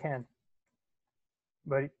you can.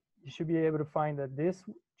 But you should be able to find that this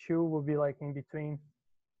two will be like in between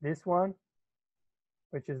this one,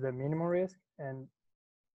 which is the minimum risk, and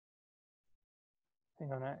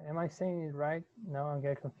hang on, am I saying it right? No, I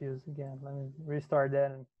get confused again. Let me restart that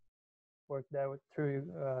and work that through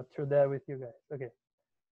that with you guys. Okay,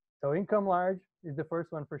 so income large is the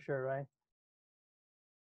first one for sure, right?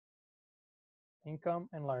 Income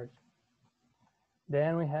and large.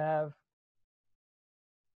 Then we have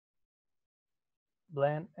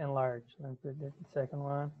bland and large. Let me put the second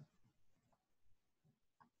one.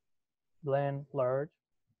 Bland, large.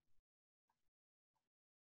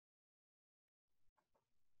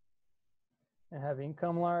 And have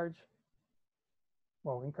income large.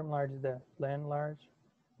 Well, income large is that. Bland, large.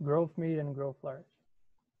 Growth mid and growth large.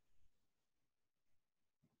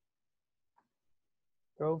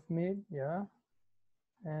 Growth mid, yeah.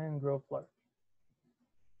 And growth large.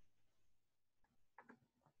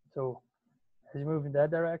 So as you move in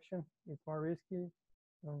that direction, it's more risky.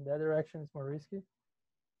 In that direction, it's more risky.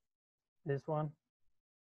 This one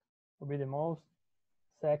will be the most,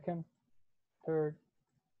 second, third,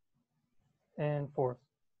 and fourth.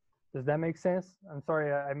 Does that make sense? I'm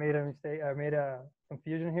sorry, I made a mistake. I made a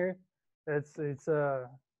confusion here. You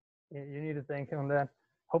need to think on that.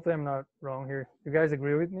 Hopefully I'm not wrong here. You guys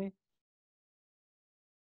agree with me?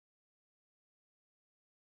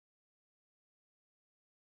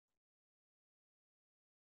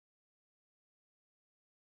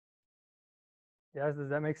 Yes, does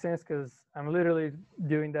that make sense? Because I'm literally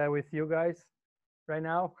doing that with you guys right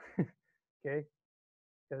now. Okay,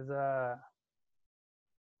 because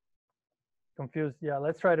confused. Yeah,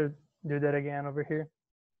 let's try to do that again over here.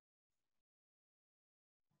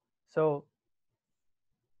 So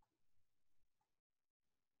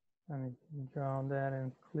let me draw that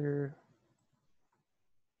and clear.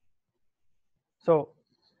 So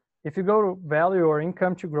if you go to value or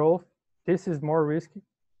income to growth, this is more risky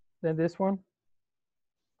than this one,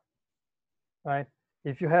 right?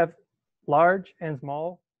 If you have large and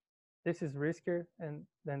small, this is riskier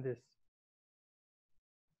than this.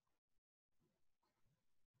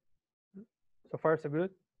 So far, so good.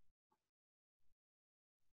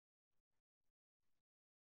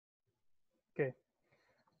 Okay.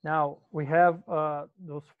 Now we have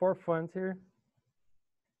those 4 funds here.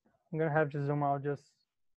 I'm gonna have to zoom out.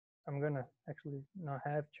 I'm gonna actually not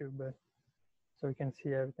have to, but so we can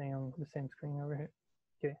see everything on the same screen over here.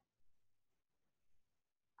 Okay.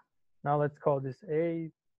 Now let's call this A,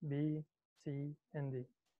 B, C, and D.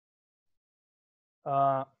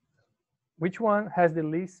 Which one has the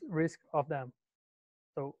least risk of them?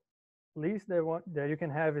 So least that you can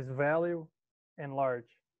have is value and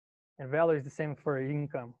large. And value is the same for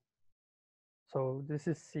income. So this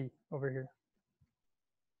is C over here.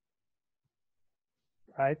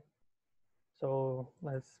 Right? So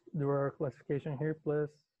let's do our classification here, plus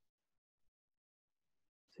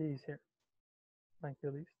C is here, like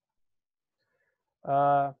the least.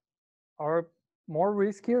 Our more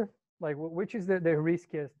riskier, like which is the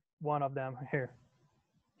riskiest one of them here?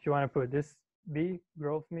 If you want to put this, B,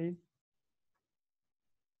 growth mid,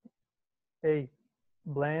 A,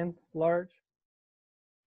 bland, large,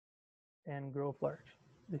 and growth large.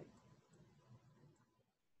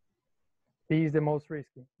 B is the most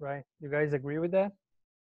risky, right? You guys agree with that?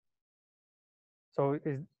 So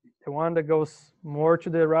is the one that goes more to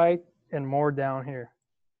the right and more down here.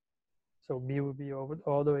 So B will be over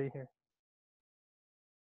all the way here.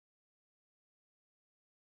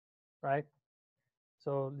 Right?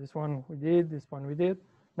 So this one we did, this one we did.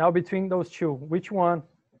 Now between those two, which one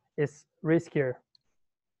is riskier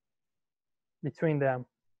between them?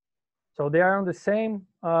 So they are on the same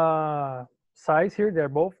size here. They're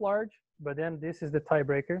both large, but then this is the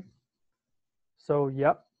tiebreaker. So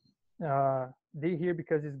yep, D here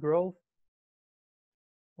because it's growth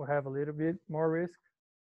will have a little bit more risk,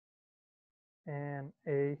 and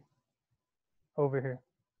A over here.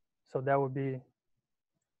 So that would be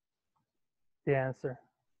the answer.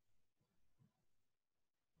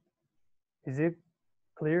 Is it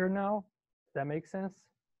clear now? Does that make sense?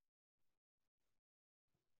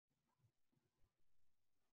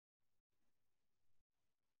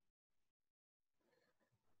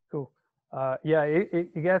 Cool. Yeah,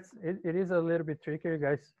 it is a little bit tricky. You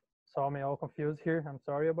guys saw me all confused here. I'm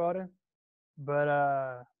sorry about it. But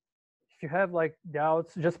if you have like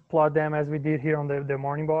doubts, just plot them as we did here on the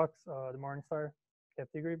morning box, the Morningstar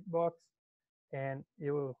category box, and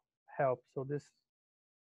it will help. So this is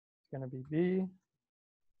gonna be B,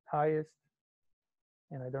 highest,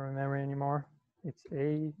 and I don't remember anymore. It's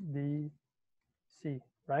A, D, C.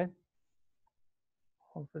 right?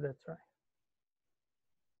 Hopefully that's right.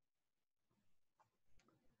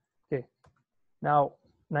 Okay. Now,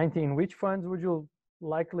 19, which funds would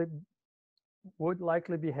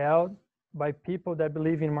likely be held by people that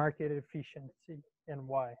believe in market efficiency, and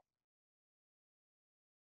why?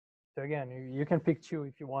 So again, you can pick two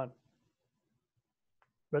if you want.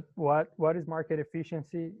 But what is market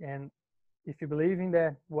efficiency? And if you believe in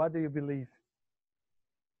that, what do you believe?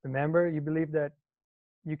 Remember, you believe that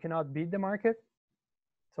you cannot beat the market.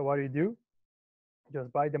 So what do?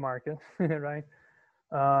 Just buy the market, right?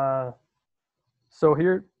 So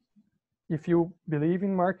here, if you believe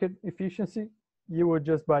in market efficiency, you would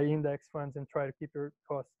just buy index funds and try to keep your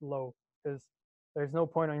costs low, because there's no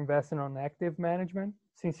point in investing on active management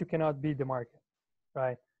since you cannot beat the market,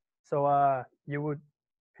 right? So you would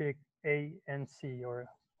pick A and C, or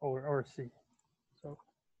C. So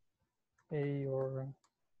A or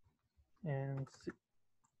and C.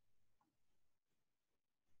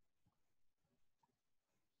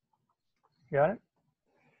 Got it?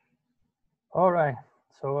 All right.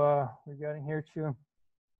 So we're getting here to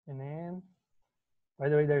an end. By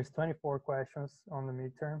the way, there's 24 questions on the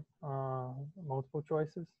midterm, multiple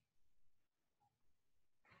choices.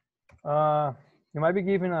 You might be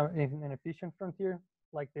given an efficient frontier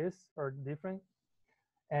like this or different,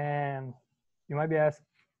 and you might be asked,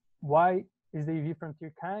 why is the EV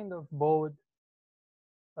frontier kind of bold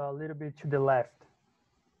a little bit to the left?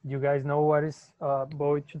 You guys know what is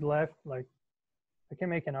bold to the left? Like, I can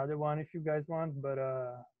make another one if you guys want, but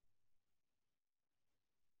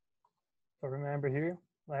so remember here,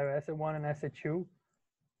 I have asset one and asset two.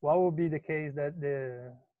 What will be the case that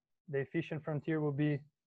the efficient frontier will be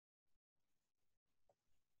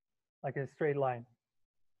like a straight line?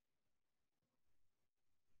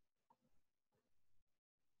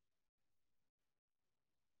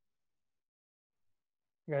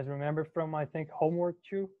 You guys remember from, I think, homework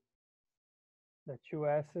 2, the 2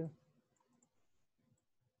 assets?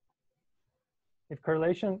 If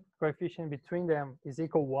correlation coefficient between them is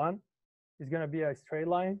equal 1, it's going to be a straight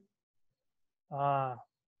line.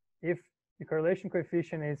 If the correlation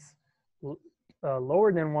coefficient is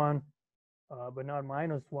lower than 1, but not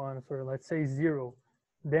 -1, so let's say 0,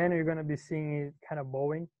 then you're going to be seeing it kind of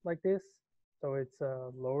bowing like this. So it's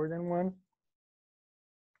lower than 1.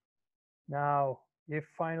 Now, if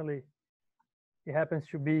finally it happens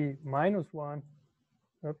to be -1,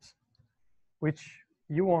 oops, which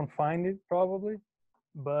you won't find it probably,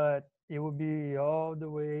 but it will be all the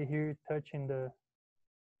way here touching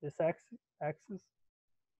this axis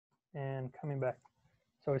and coming back.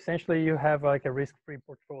 So essentially you have like a risk-free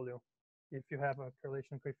portfolio if you have a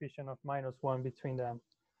correlation coefficient of -1 between them.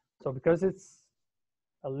 So because it's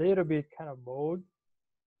a little bit kind of bold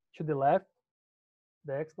to the left,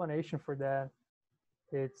 the explanation for that,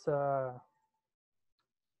 it's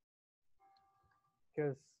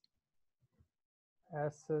because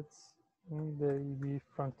assets in the EV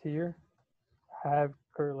frontier have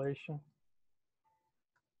correlation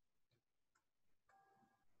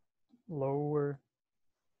lower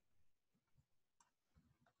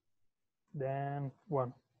than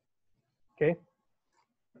 1. Okay,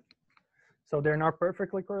 so they're not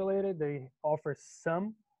perfectly correlated. They offer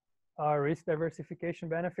some risk diversification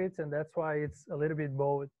benefits, and that's why it's a little bit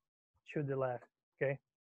bold to the left. Okay,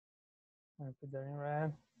 I'll put that in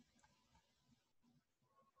red.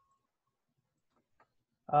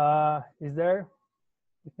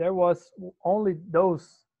 If there was only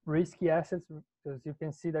those risky assets, because you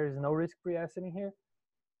can see there is no risk-free asset in here.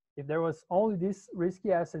 If there was only these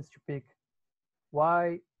risky assets to pick,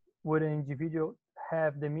 why would an individual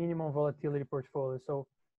have the minimum volatility portfolio? So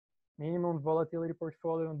minimum volatility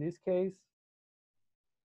portfolio in this case,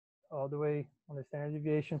 all the way on the standard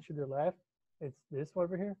deviation to the left, it's this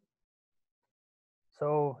over here.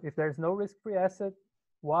 So if there's no risk-free asset,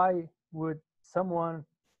 why would someone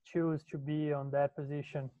choose to be on that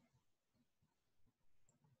position?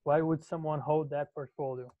 Why would someone hold that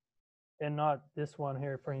portfolio and not this one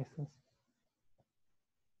here, for instance?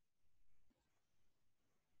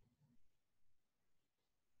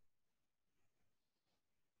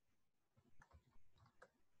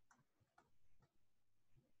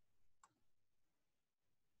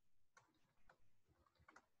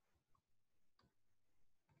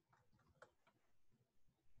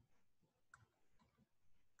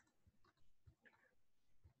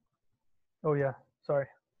 Oh yeah, sorry.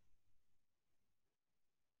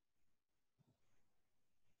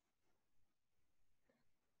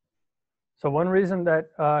 So one reason that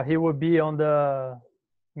he would be on the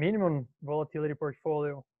minimum volatility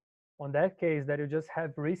portfolio on that case that you just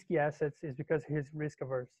have risky assets is because he's risk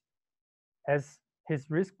averse. As his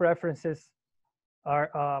risk preferences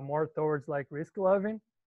are more towards like risk loving,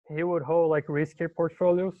 he would hold like riskier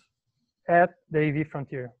portfolios at the EV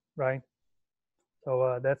frontier, right?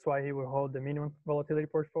 So that's why he will hold the minimum volatility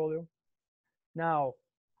portfolio. Now,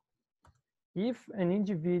 if an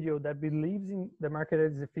individual that believes in the market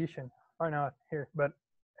is efficient, or not here, but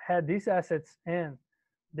had these assets and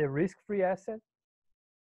the risk-free asset,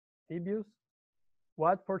 Tibius,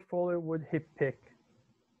 what portfolio would he pick?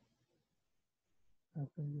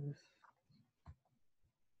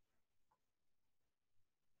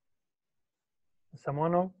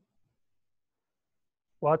 Someone know?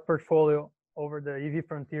 What portfolio over the EV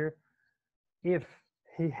frontier, if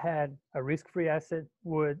he had a risk-free asset,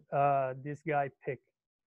 would this guy pick?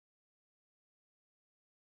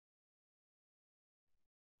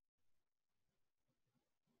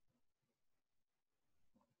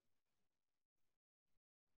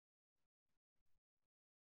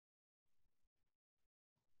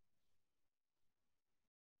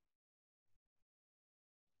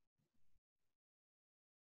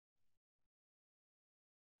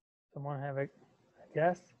 Someone have a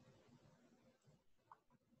guess?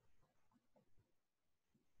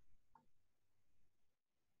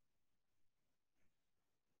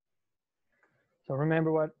 So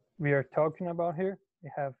remember what we are talking about here. We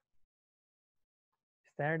have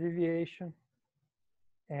standard deviation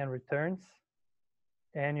and returns,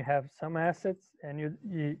 and you have some assets, and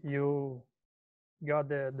you got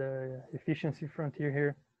the efficiency frontier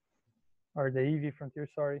here, or the EV frontier,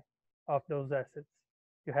 sorry, of those assets.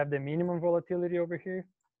 You have the minimum volatility over here,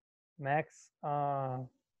 max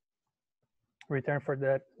return for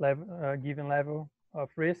that level, given level of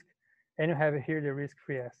risk, and you have here the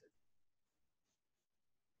risk-free asset.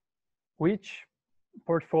 Which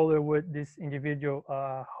portfolio would this individual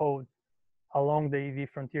hold along the EV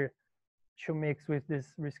frontier to mix with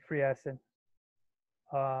this risk-free asset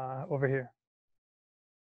over here?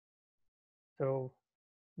 So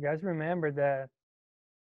you guys remember that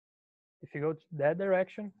if you go to that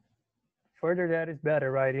direction, further that is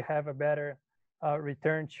better, right? You have a better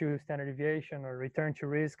return to standard deviation or return to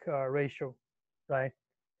risk ratio, right?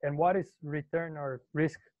 And what is return or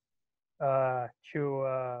risk or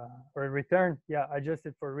return? Yeah,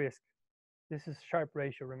 adjusted for risk. This is Sharpe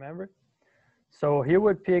ratio, remember? So he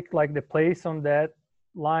would pick like the place on that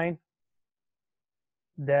line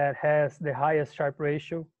that has the highest Sharpe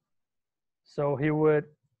ratio. So he would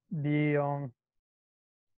be on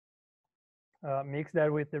mix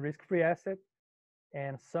that with the risk-free asset,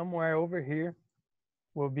 and somewhere over here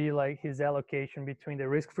will be like his allocation between the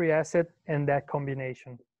risk-free asset and that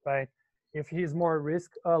combination, right? If he's more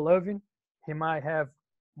risk loving, he might have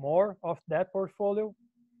more of that portfolio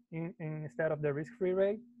instead of the risk-free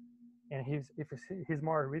rate. And if he's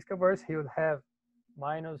more risk averse, he would have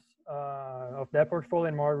minus of that portfolio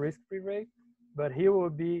and more risk-free rate. But he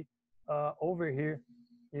will be over here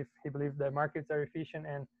if he believes that markets are efficient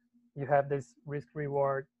and you have this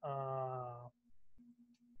risk-reward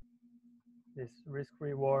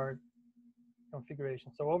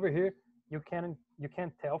configuration. So over here, you can't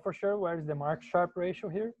tell for sure where is the max Sharpe ratio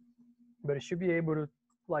here, but it should be able to,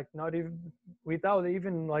 like, not even without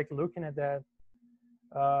even like looking at that,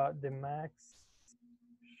 the max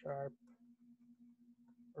Sharpe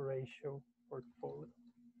ratio portfolio.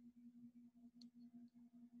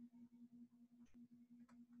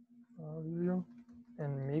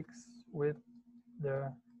 And mix with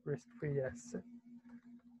the risk-free asset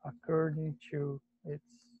according to its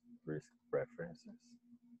risk preferences.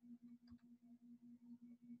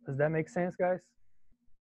 Does that make sense, guys?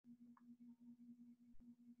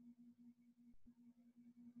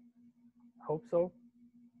 Hope so.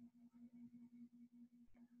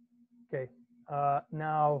 Okay,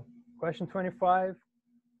 now question 25.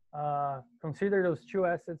 Consider those two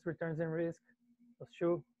assets, returns and risk, those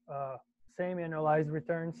two same annualized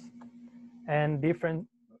returns and different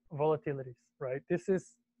volatilities, right? This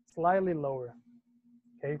is slightly lower,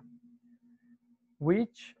 okay?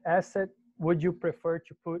 Which asset would you prefer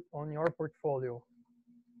to put on your portfolio?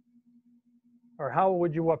 Or how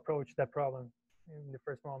would you approach that problem in the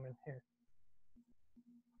first moment here?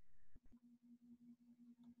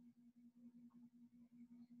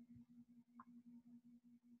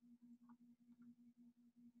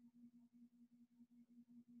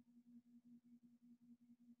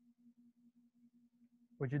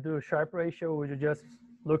 Would you do a Sharpe ratio? Would you just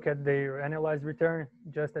look at their annualized return,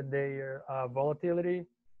 just at their volatility?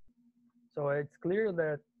 So it's clear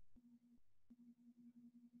that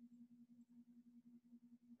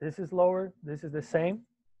this is lower, this is the same.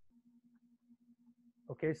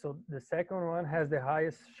 Okay, so the second one has the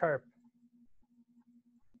highest Sharpe.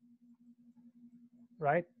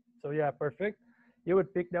 right? So yeah, perfect. You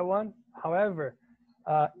would pick that one. However,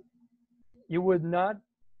 you would not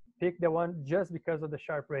pick the one just because of the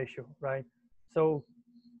Sharpe ratio, right? So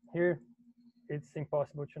here, it's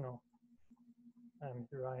impossible to know.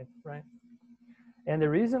 Right. And the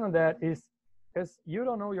reason on that is because you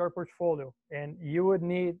don't know your portfolio, and you would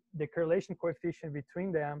need the correlation coefficient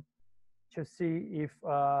between them to see if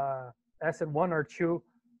asset one or two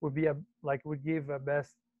would be would give a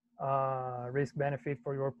best risk benefit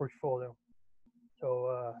for your portfolio.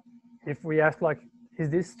 So if we ask like, is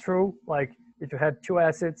this true? Like if you had two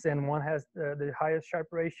assets and one has the highest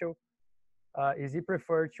Sharpe ratio, is it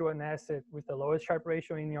preferred to an asset with the lowest Sharpe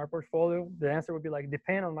ratio in your portfolio? The answer would be like,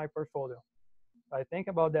 depend on my portfolio. I think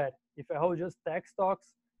about that. If I hold just tech stocks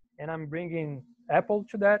and I'm bringing Apple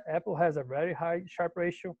to that, Apple has a very high Sharpe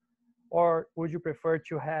ratio. Or would you prefer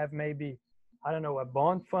to have maybe, I don't know, a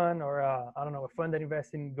bond fund or I don't know, a fund that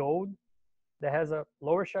invests in gold that has a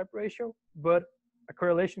lower Sharpe ratio, but a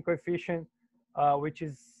correlation coefficient which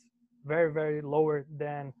is very, very lower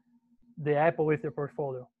than the Apple with your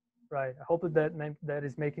portfolio, right? I hope that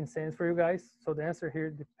is making sense for you guys. So the answer here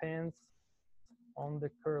depends on the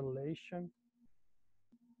correlation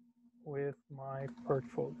with my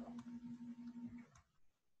portfolio.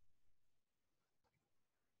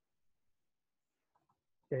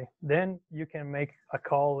 Okay, then you can make a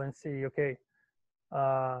call and see, okay,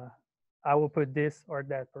 I will put this or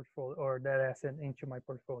that portfolio or that asset into my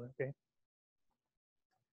portfolio, okay?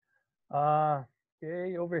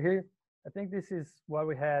 Okay, over here, I think this is what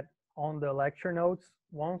we had on the lecture notes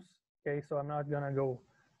once, okay? So I'm not gonna go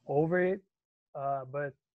over it,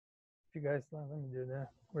 but if you guys, let me do that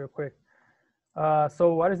real quick.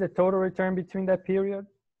 So what is the total return between that period,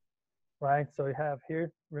 right? So you have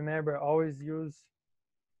here, remember, always use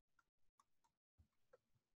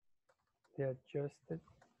the adjusted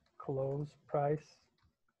close price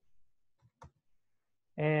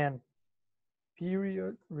and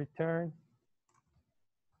period return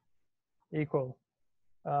equal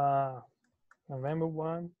November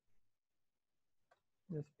 1,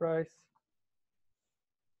 this price,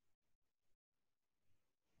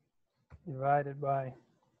 divided by,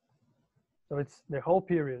 so it's the whole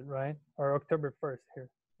period, right? Or October 1st here.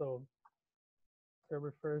 So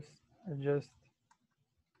October 1st, adjust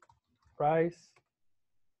price,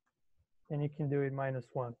 and you can do it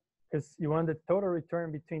 -1 because you want the total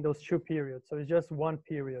return between those two periods. So it's just one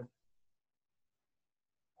period.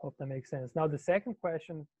 Hope that makes sense. Now the second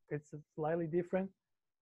question, it's slightly different.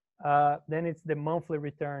 Then it's the monthly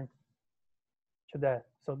return to that.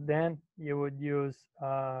 So then you would use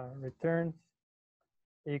returns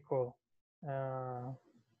equal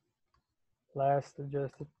last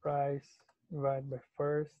adjusted price divided by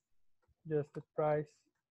first adjusted price,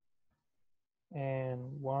 and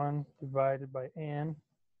 1 divided by n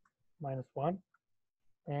 -1,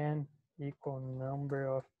 n equal number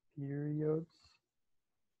of periods.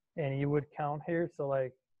 And you would count here. So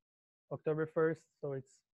like October 1st, so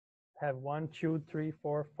it's have 1, 2, 3,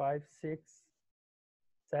 4, 5, 6,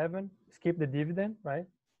 7. Skip the dividend, right?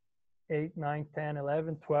 8, 9, 10,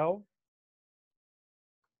 11, 12.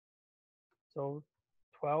 So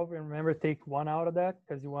 12, and remember, take 1 out of that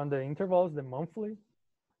because you want the intervals, the monthly.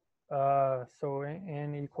 So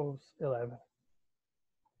n equals 11.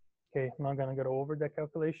 Okay, I'm not gonna go over that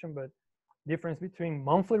calculation, but difference between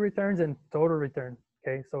monthly returns and total return.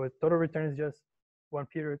 Okay, so total return is just one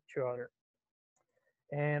period to other.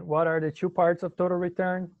 And what are the two parts of total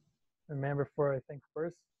return? Remember, for I think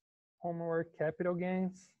first homework, capital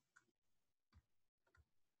gains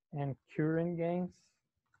and current gains,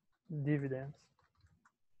 dividends.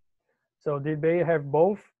 So did they have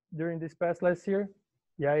both during this past last year?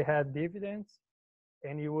 Yeah, I had dividends,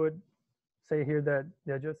 and you would say here that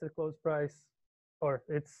the adjusted close price, or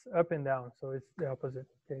it's up and down, so it's the opposite.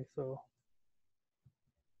 Okay, so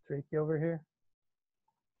tricky over here.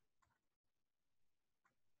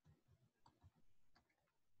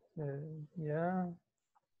 Yeah.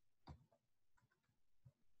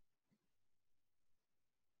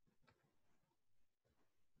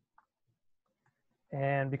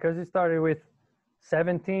 And because it started with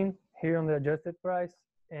 17 here on the adjusted price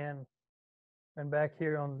and back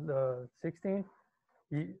here on the 16,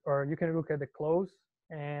 or you can look at the close,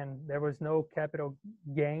 and there was no capital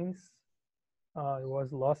gains. It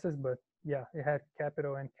was losses, but yeah, it had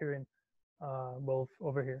capital and current both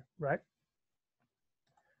over here, right?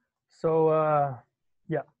 So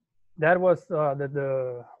yeah, that was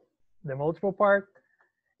the multiple part,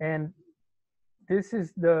 and this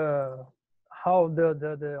is the how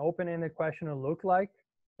the open-ended question will look like.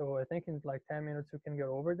 So I think in like 10 minutes we can get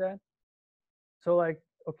over that. So like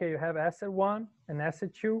okay, you have asset one and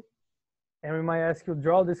asset two, and we might ask you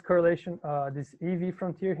draw this correlation, this EV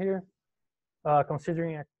frontier here,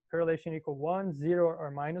 considering a correlation equal 1, 0,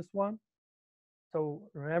 or -1. So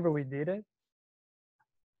remember we did it.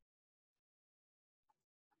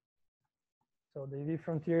 So the EV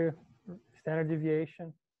frontier, standard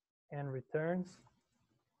deviation, and returns.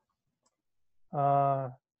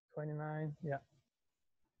 29, yeah.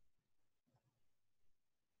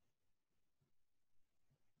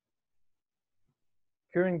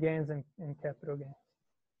 Current gains and capital gains.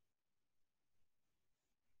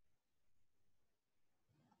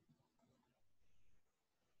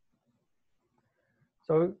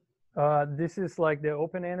 So this is like the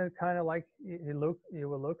open-ended kind of like it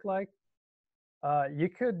will look like. You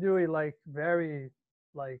could do it like very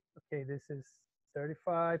like, okay, this is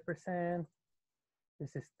 35%,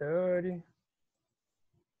 this is 30.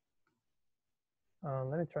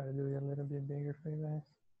 Let me try to do it a little bit bigger for you guys.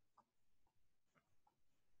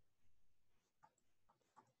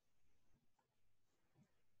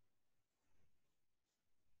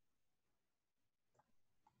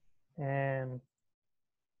 And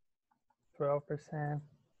 12%,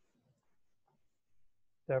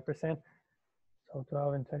 12%, so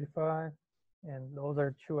 12 and 35, and those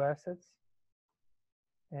are two assets.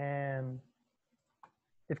 And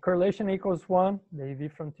if correlation equals 1, the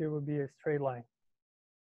EV frontier will be a straight line.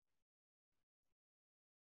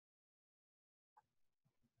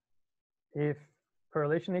 If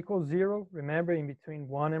correlation equals 0, remember in between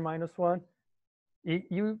 1 and -1,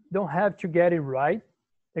 you don't have to get it right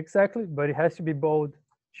exactly, but it has to be bold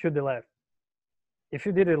to the left. If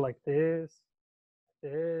you did it like this,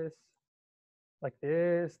 like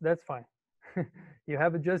this, that's fine. You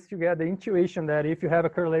have just to get the intuition that if you have a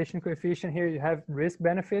correlation coefficient here, you have risk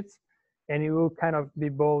benefits, and you will kind of be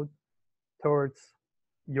bold towards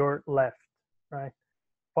your left, right?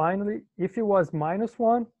 Finally, if it was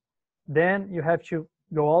 -1, then you have to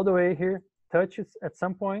go all the way here, touch it at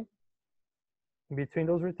some point in between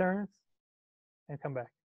those returns, and come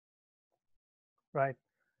back, right?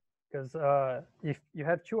 Because if you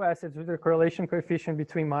have two assets with a correlation coefficient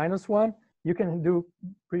between -1, you can do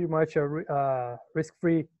pretty much a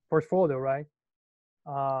risk-free portfolio, right?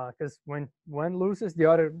 Because when one loses, the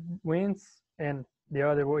other wins, and the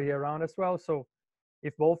other way around as well. So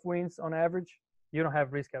if both wins on average, you don't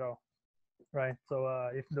have risk at all, right? So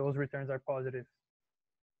if those returns are positive,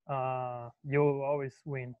 you'll always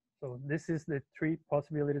win. So this is the three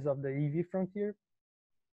possibilities of the EV frontier,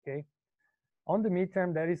 okay? On the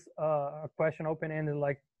midterm, that is a question open-ended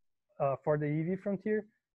like for the EV frontier.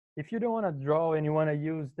 If you don't want to draw and you want to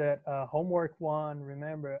use that homework one,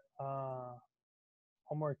 remember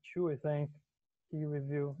homework 2, I think, key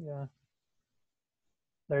review, yeah.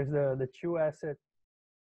 There's the two asset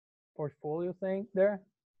portfolio thing there.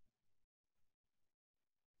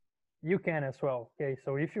 You can as well, okay?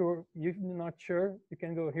 So if you're not sure, you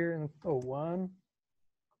can go here and go 1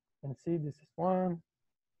 and see this is 1,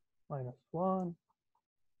 -1,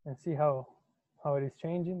 and see how it is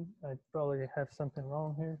changing. I probably have something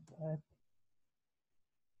wrong here, right?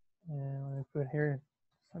 And let me put here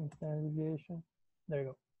some standard deviation. There you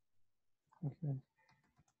go. Okay.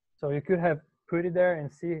 So you could have put it there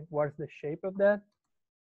and see what's the shape of that.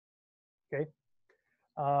 Okay.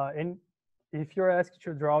 And if you're asked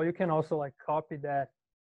to draw, you can also like copy that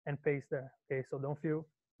and paste there. Okay. So don't feel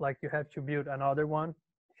like you have to build another one.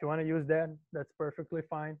 If you want to use that, that's perfectly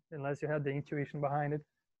fine, unless you have the intuition behind it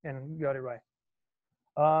and got it right.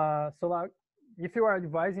 So like, if you are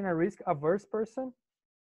advising a risk-averse person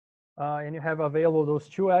and you have available those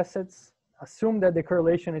two assets, assume that the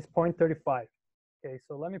correlation is 0.35. Okay,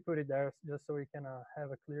 so let me put it there just so we can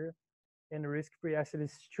have a clear. And the risk-free asset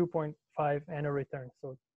is 2.5 annual return.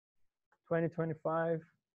 So 2025,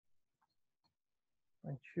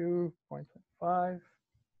 0.2, 0.25.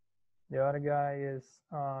 The other guy is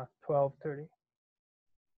 1230.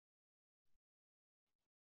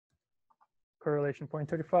 Correlation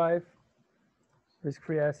 0.35.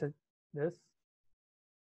 Risk-free asset, this.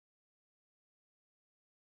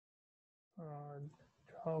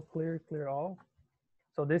 All clear all.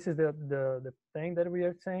 So this is the thing that we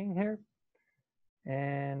are saying here.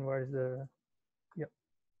 And where's the, yep,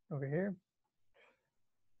 over here.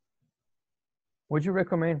 Would you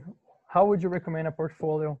recommend, how would you recommend a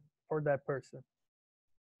portfolio for that person?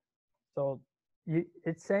 So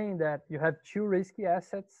it's saying that you have two risky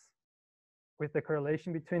assets with the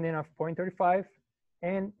correlation between them of 0.35,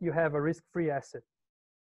 and you have a risk-free asset,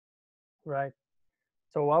 right?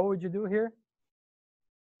 So what would you do here?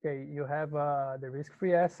 Okay, you have the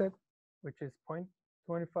risk-free asset, which is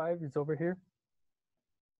 0.25, is over here.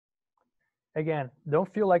 again,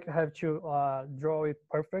 don't feel like you have to draw it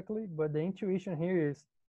perfectly, but the intuition here is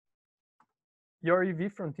your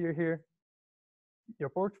EV frontier here, your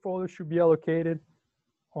portfolio should be allocated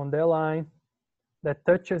on that line that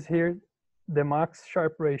touches here the max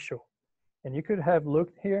Sharpe ratio. And you could have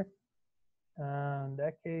looked here, in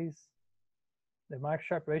that case, the max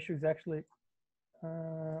Sharpe ratio is actually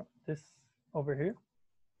this over here.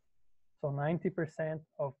 So 90%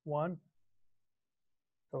 of 1,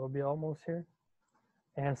 so it'll be almost here.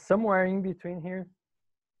 And somewhere in between here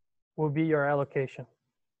will be your allocation,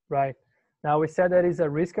 right? Now we said that is a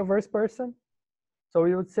risk-averse person. So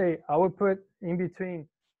we would say I would put in between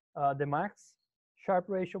the max Sharpe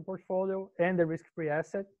ratio portfolio and the risk-free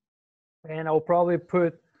asset. And I'll probably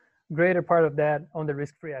put greater part of that on the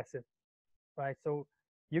risk-free asset, right? So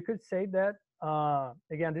you could say that,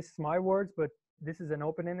 again, this is my words, but this is an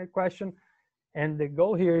open-ended question. And the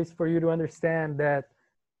goal here is for you to understand that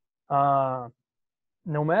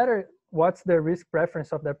no matter what's the risk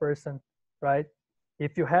preference of that person, right?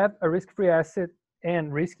 If you have a risk-free asset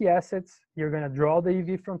and risky assets, you're going to draw the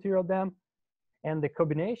EV frontier of them. And the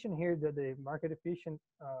combination here that the market efficient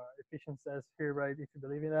says here, right? If you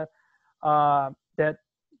believe in that, that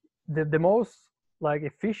the most like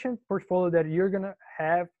efficient portfolio that you're going to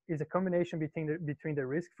have is a combination between the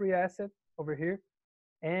risk-free asset over here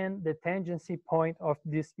and the tangency point of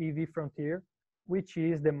this EV frontier, which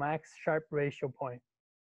is the max Sharpe ratio point.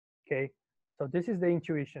 Okay, so this is the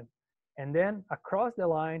intuition. And then across the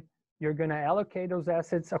line, you're going to allocate those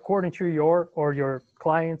assets according to your or your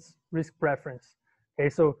client's risk preference. Okay,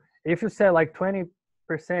 so if you set like 20%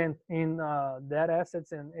 in that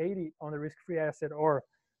assets and 80 on the risk-free asset, or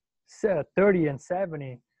 30 and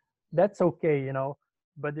 70, that's okay, you know.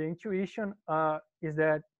 But the intuition is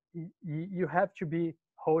that you have to be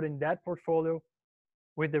holding that portfolio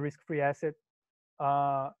with the risk-free asset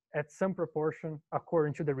at some proportion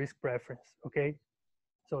according to the risk preference. Okay,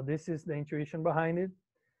 so this is the intuition behind it.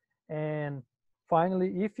 And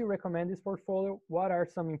finally, if you recommend this portfolio, what are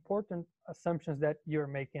some important assumptions that you're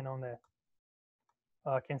making on that?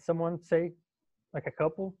 Can someone say like a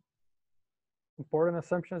couple important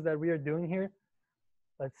assumptions that we are doing here?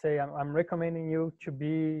 Let's say I'm recommending you to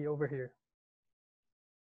be over here.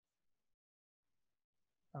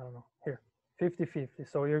 I don't know, here, 50-50.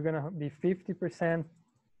 So you're gonna be 50%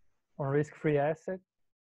 on risk-free asset,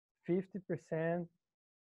 50%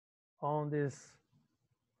 on this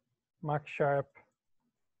max Sharpe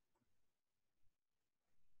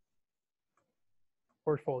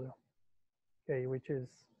portfolio, okay, which is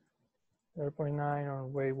 0.9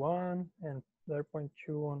 on way 1 and 0.2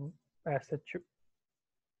 on asset 2.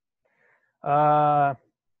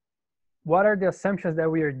 What are the assumptions that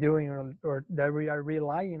we are doing or that we are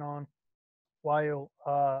relying on while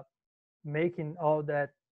making all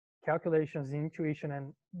that calculations, intuition,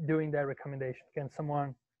 and doing that recommendation? Can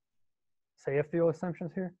someone say a few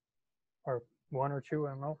assumptions here? Or 1 or 2,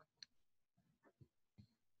 I don't know.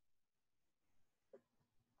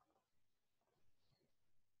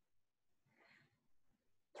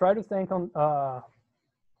 Try to think on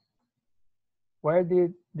where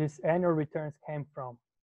did these annual returns came from?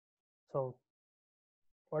 So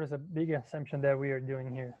what is a big assumption that we are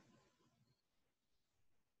doing here?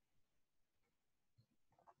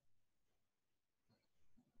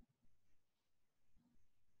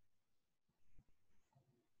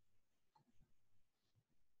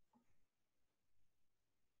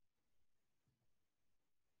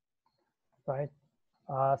 Right?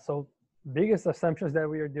 So biggest assumptions that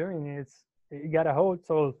we are doing is you gotta hold.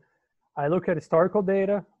 So I look at historical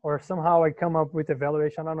data, or somehow I come up with a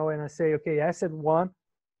valuation, I don't know, and I say, okay, asset 1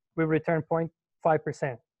 will return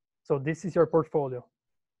 0.5%. So this is your portfolio.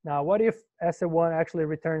 Now, what if asset 1 actually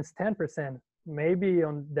returns 10%? Maybe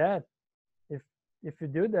on that, if you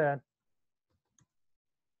do that,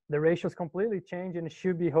 the ratios completely change and it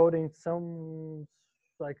should be holding some,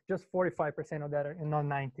 like just 45% of that and not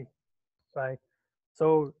 90, right?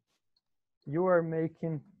 So you are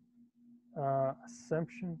making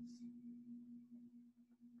assumptions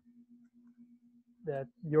that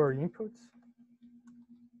your inputs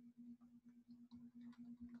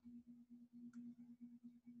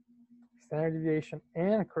standard deviation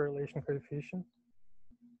and correlation coefficient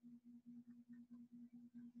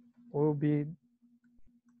will be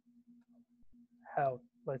held,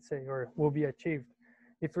 let's say, or will be achieved.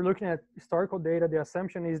 If you're looking at historical data, the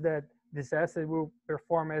assumption is that this asset will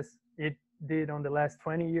perform as it did on the last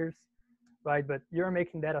 20 years, right? But you're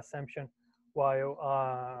making that assumption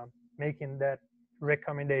while making that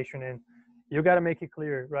recommendation, and you got to make it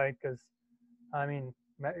clear, right? Because I mean,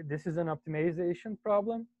 this is an optimization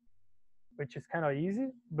problem, which is kind of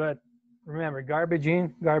easy, but remember, garbage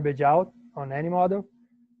in, garbage out on any model.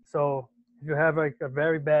 So if you have like a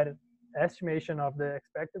very bad estimation of the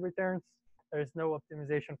expected returns, there's no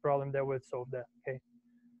optimization problem that would solve that. Okay.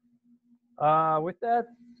 With that,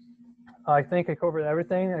 I think I covered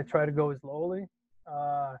everything. I try to go slowly.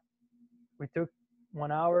 We took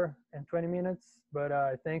 1 hour and 20 minutes, but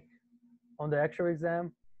I think on the actual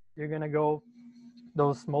exam, you're gonna go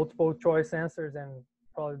those multiple choice answers and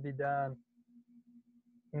probably be done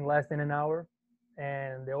in less than an hour.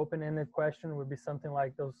 And the open-ended question would be something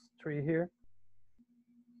like those 3 here,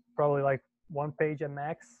 probably like 1 page at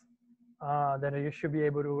max. Then you should be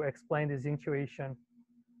able to explain this intuition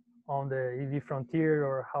on the EV frontier,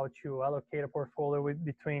 or how to allocate a portfolio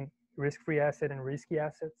between risk-free asset and risky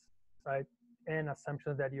assets, right? And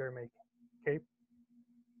assumptions that you're making, okay?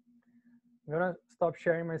 I'm gonna stop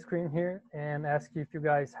sharing my screen here and ask you if you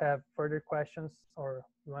guys have further questions, or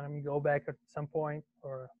you want me to go back at some point,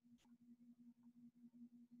 or.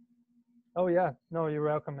 Oh yeah, no, you're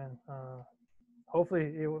welcome, man.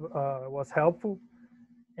 Hopefully it was helpful.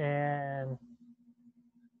 And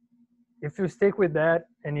if you stick with that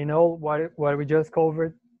and you know what we just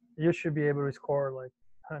covered, you should be able to score like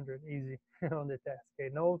 100 easy on the test. Okay,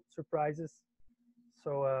 no surprises.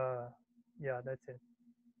 So yeah, that's it.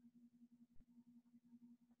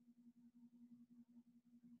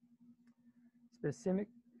 Specific,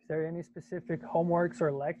 is there any specific homeworks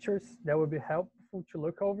or lectures that would be helpful to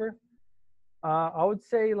look over? I would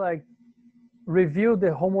say like review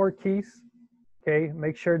the homework keys. Okay,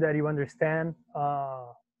 make sure that you understand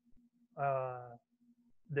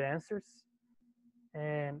the answers,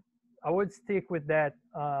 and I would stick with that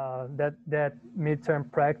that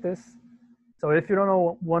midterm practice. So if you don't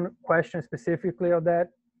know one question specifically of that,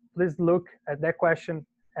 please look at that question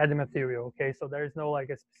at the material. Okay, so there is no like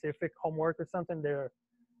a specific homework or something. They're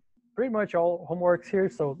pretty much all homeworks here.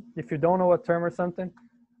 So if you don't know a term or something,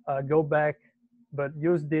 go back, but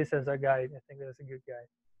use this as a guide. I think that's a good guide.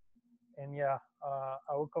 And yeah,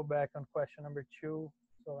 I will go back on question number 2.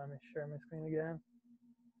 So let me share my screen again.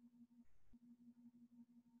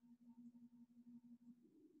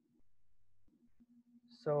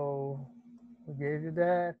 So we gave you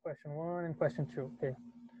that, question 1 and question 2. Okay.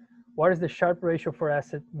 What is the Sharpe ratio for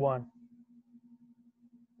asset 1?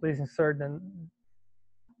 Please insert them.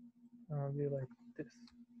 I'll be like this.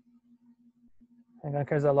 Hang on,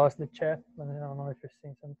 because I lost the chat. I don't know if you're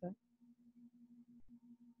seeing something.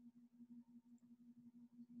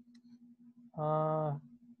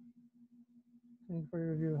 For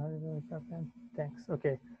review, how do you know? Thanks.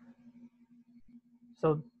 Okay.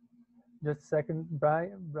 So just a second,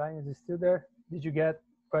 Brian, is he still there? Did you get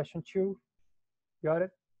question 2? Got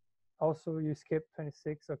it? Also, you skipped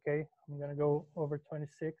 26. Okay, I'm gonna go over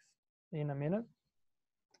 26 in a minute.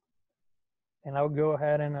 And I'll go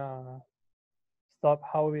ahead and stop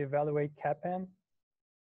how we evaluate CAPM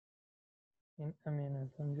in a minute.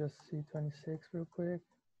 Let me just see 26 real quick.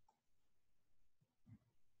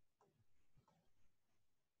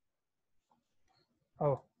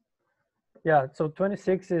 Oh, yeah, so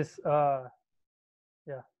 26 is,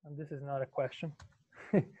 yeah, and this is not a question.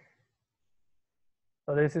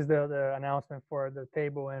 So this is the announcement for the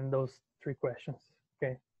table and those 3 questions,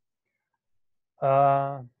 okay.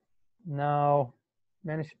 Now,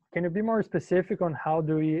 can you be more specific on how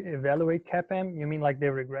do we evaluate CAPM? You mean like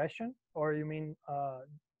the regression, or you mean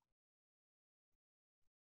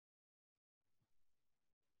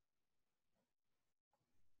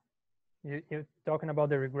you're talking about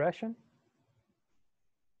the regression?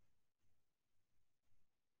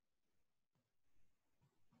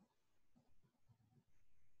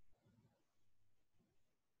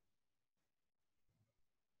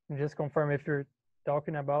 Just confirm if you're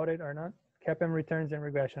talking about it or not. CAPM returns and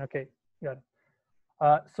regression. Okay, got it.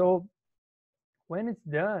 So when it's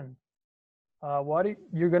done, what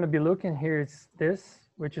you're going to be looking here is this,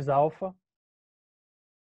 which is alpha,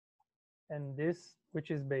 and this,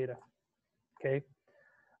 which is beta. Okay.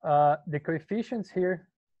 The coefficients here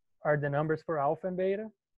are the numbers for alpha and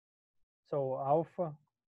beta. So alpha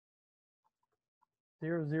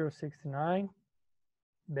 0.0069,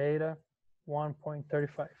 beta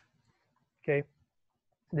 1.35. Okay.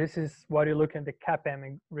 This is what you look at the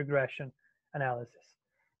CAPM regression analysis.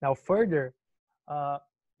 Now further,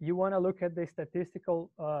 you want to look at the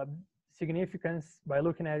statistical significance by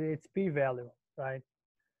looking at its p-value, right?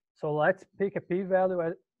 So let's pick a p-value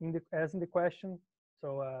as in the question.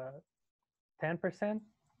 So 10%.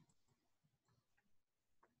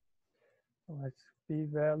 Let's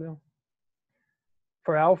p-value.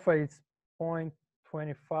 For alpha, it's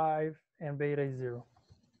 0.25 and beta is 0.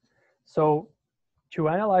 So to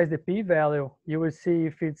analyze the p-value, you will see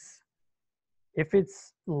if it's If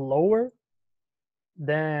it's lower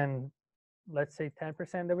than, let's say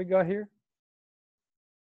 10% that we got here,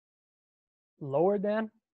 lower than,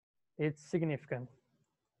 it's significant.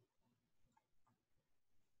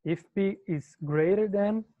 If P is greater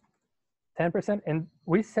than 10%, and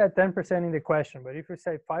we said 10% in the question, but if you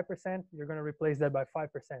say 5%, you're going to replace that by 5%,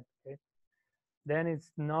 okay? Then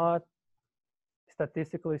it's not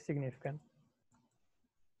statistically significant,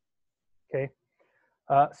 okay?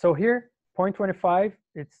 So here, 0.25,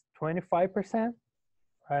 it's 25%,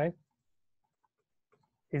 right?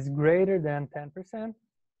 Is greater than 10%,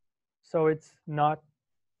 so it's not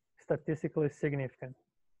statistically significant.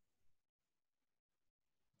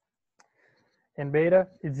 And beta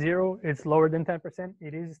is 0, it's lower than 10%,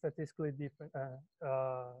 it is statistically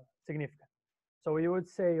significant. So you would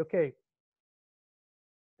say, okay,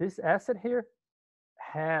 this asset here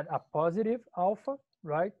had a positive alpha,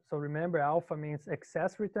 right? So remember, alpha means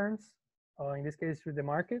excess returns, in this case through the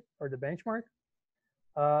market or the benchmark.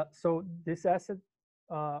 So this asset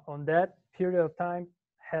on that period of time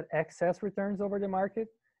had excess returns over the market.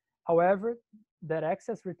 However, that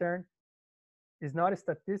excess return is not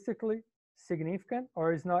statistically significant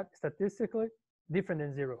or is not statistically different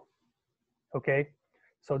than 0. Okay,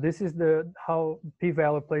 so this is how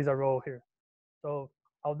p-value plays a role here. So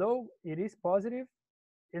although it is positive,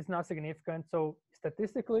 it's not significant. So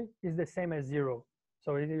statistically, it's the same as 0.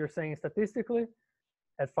 So you're saying statistically,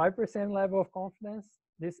 at 5% level of confidence,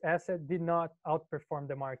 this asset did not outperform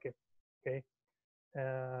the market. Okay,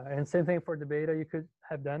 and same thing for the beta. You could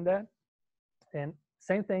have done that, and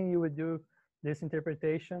same thing you would do this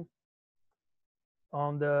interpretation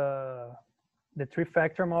on the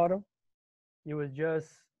three-factor model. You would just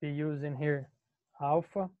be using here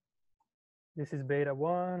alpha. This is beta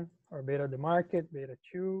 1 or beta of the market, beta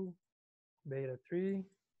 2, beta 3.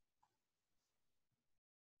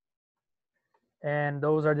 And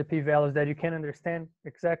those are the p-values that you can understand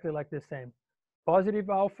exactly like the same. Positive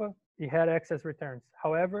alpha, it had excess returns.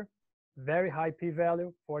 However, very high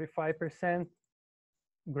p-value, 45%,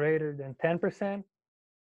 greater than 10%.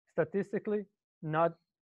 Statistically, not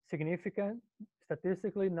significant.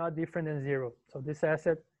 Statistically, not different than 0. So this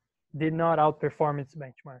asset did not outperform its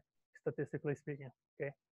benchmark, statistically speaking,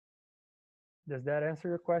 okay? Does that answer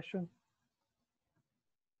your question?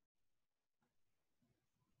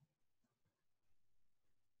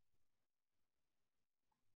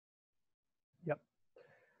 Yep.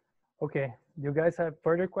 Okay, do you guys have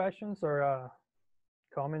further questions or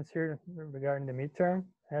comments here regarding the midterm?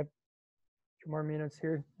 I have 2 more minutes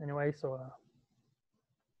here anyway, so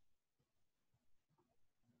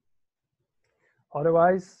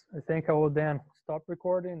otherwise, I think I will then stop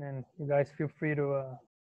recording and you guys feel free to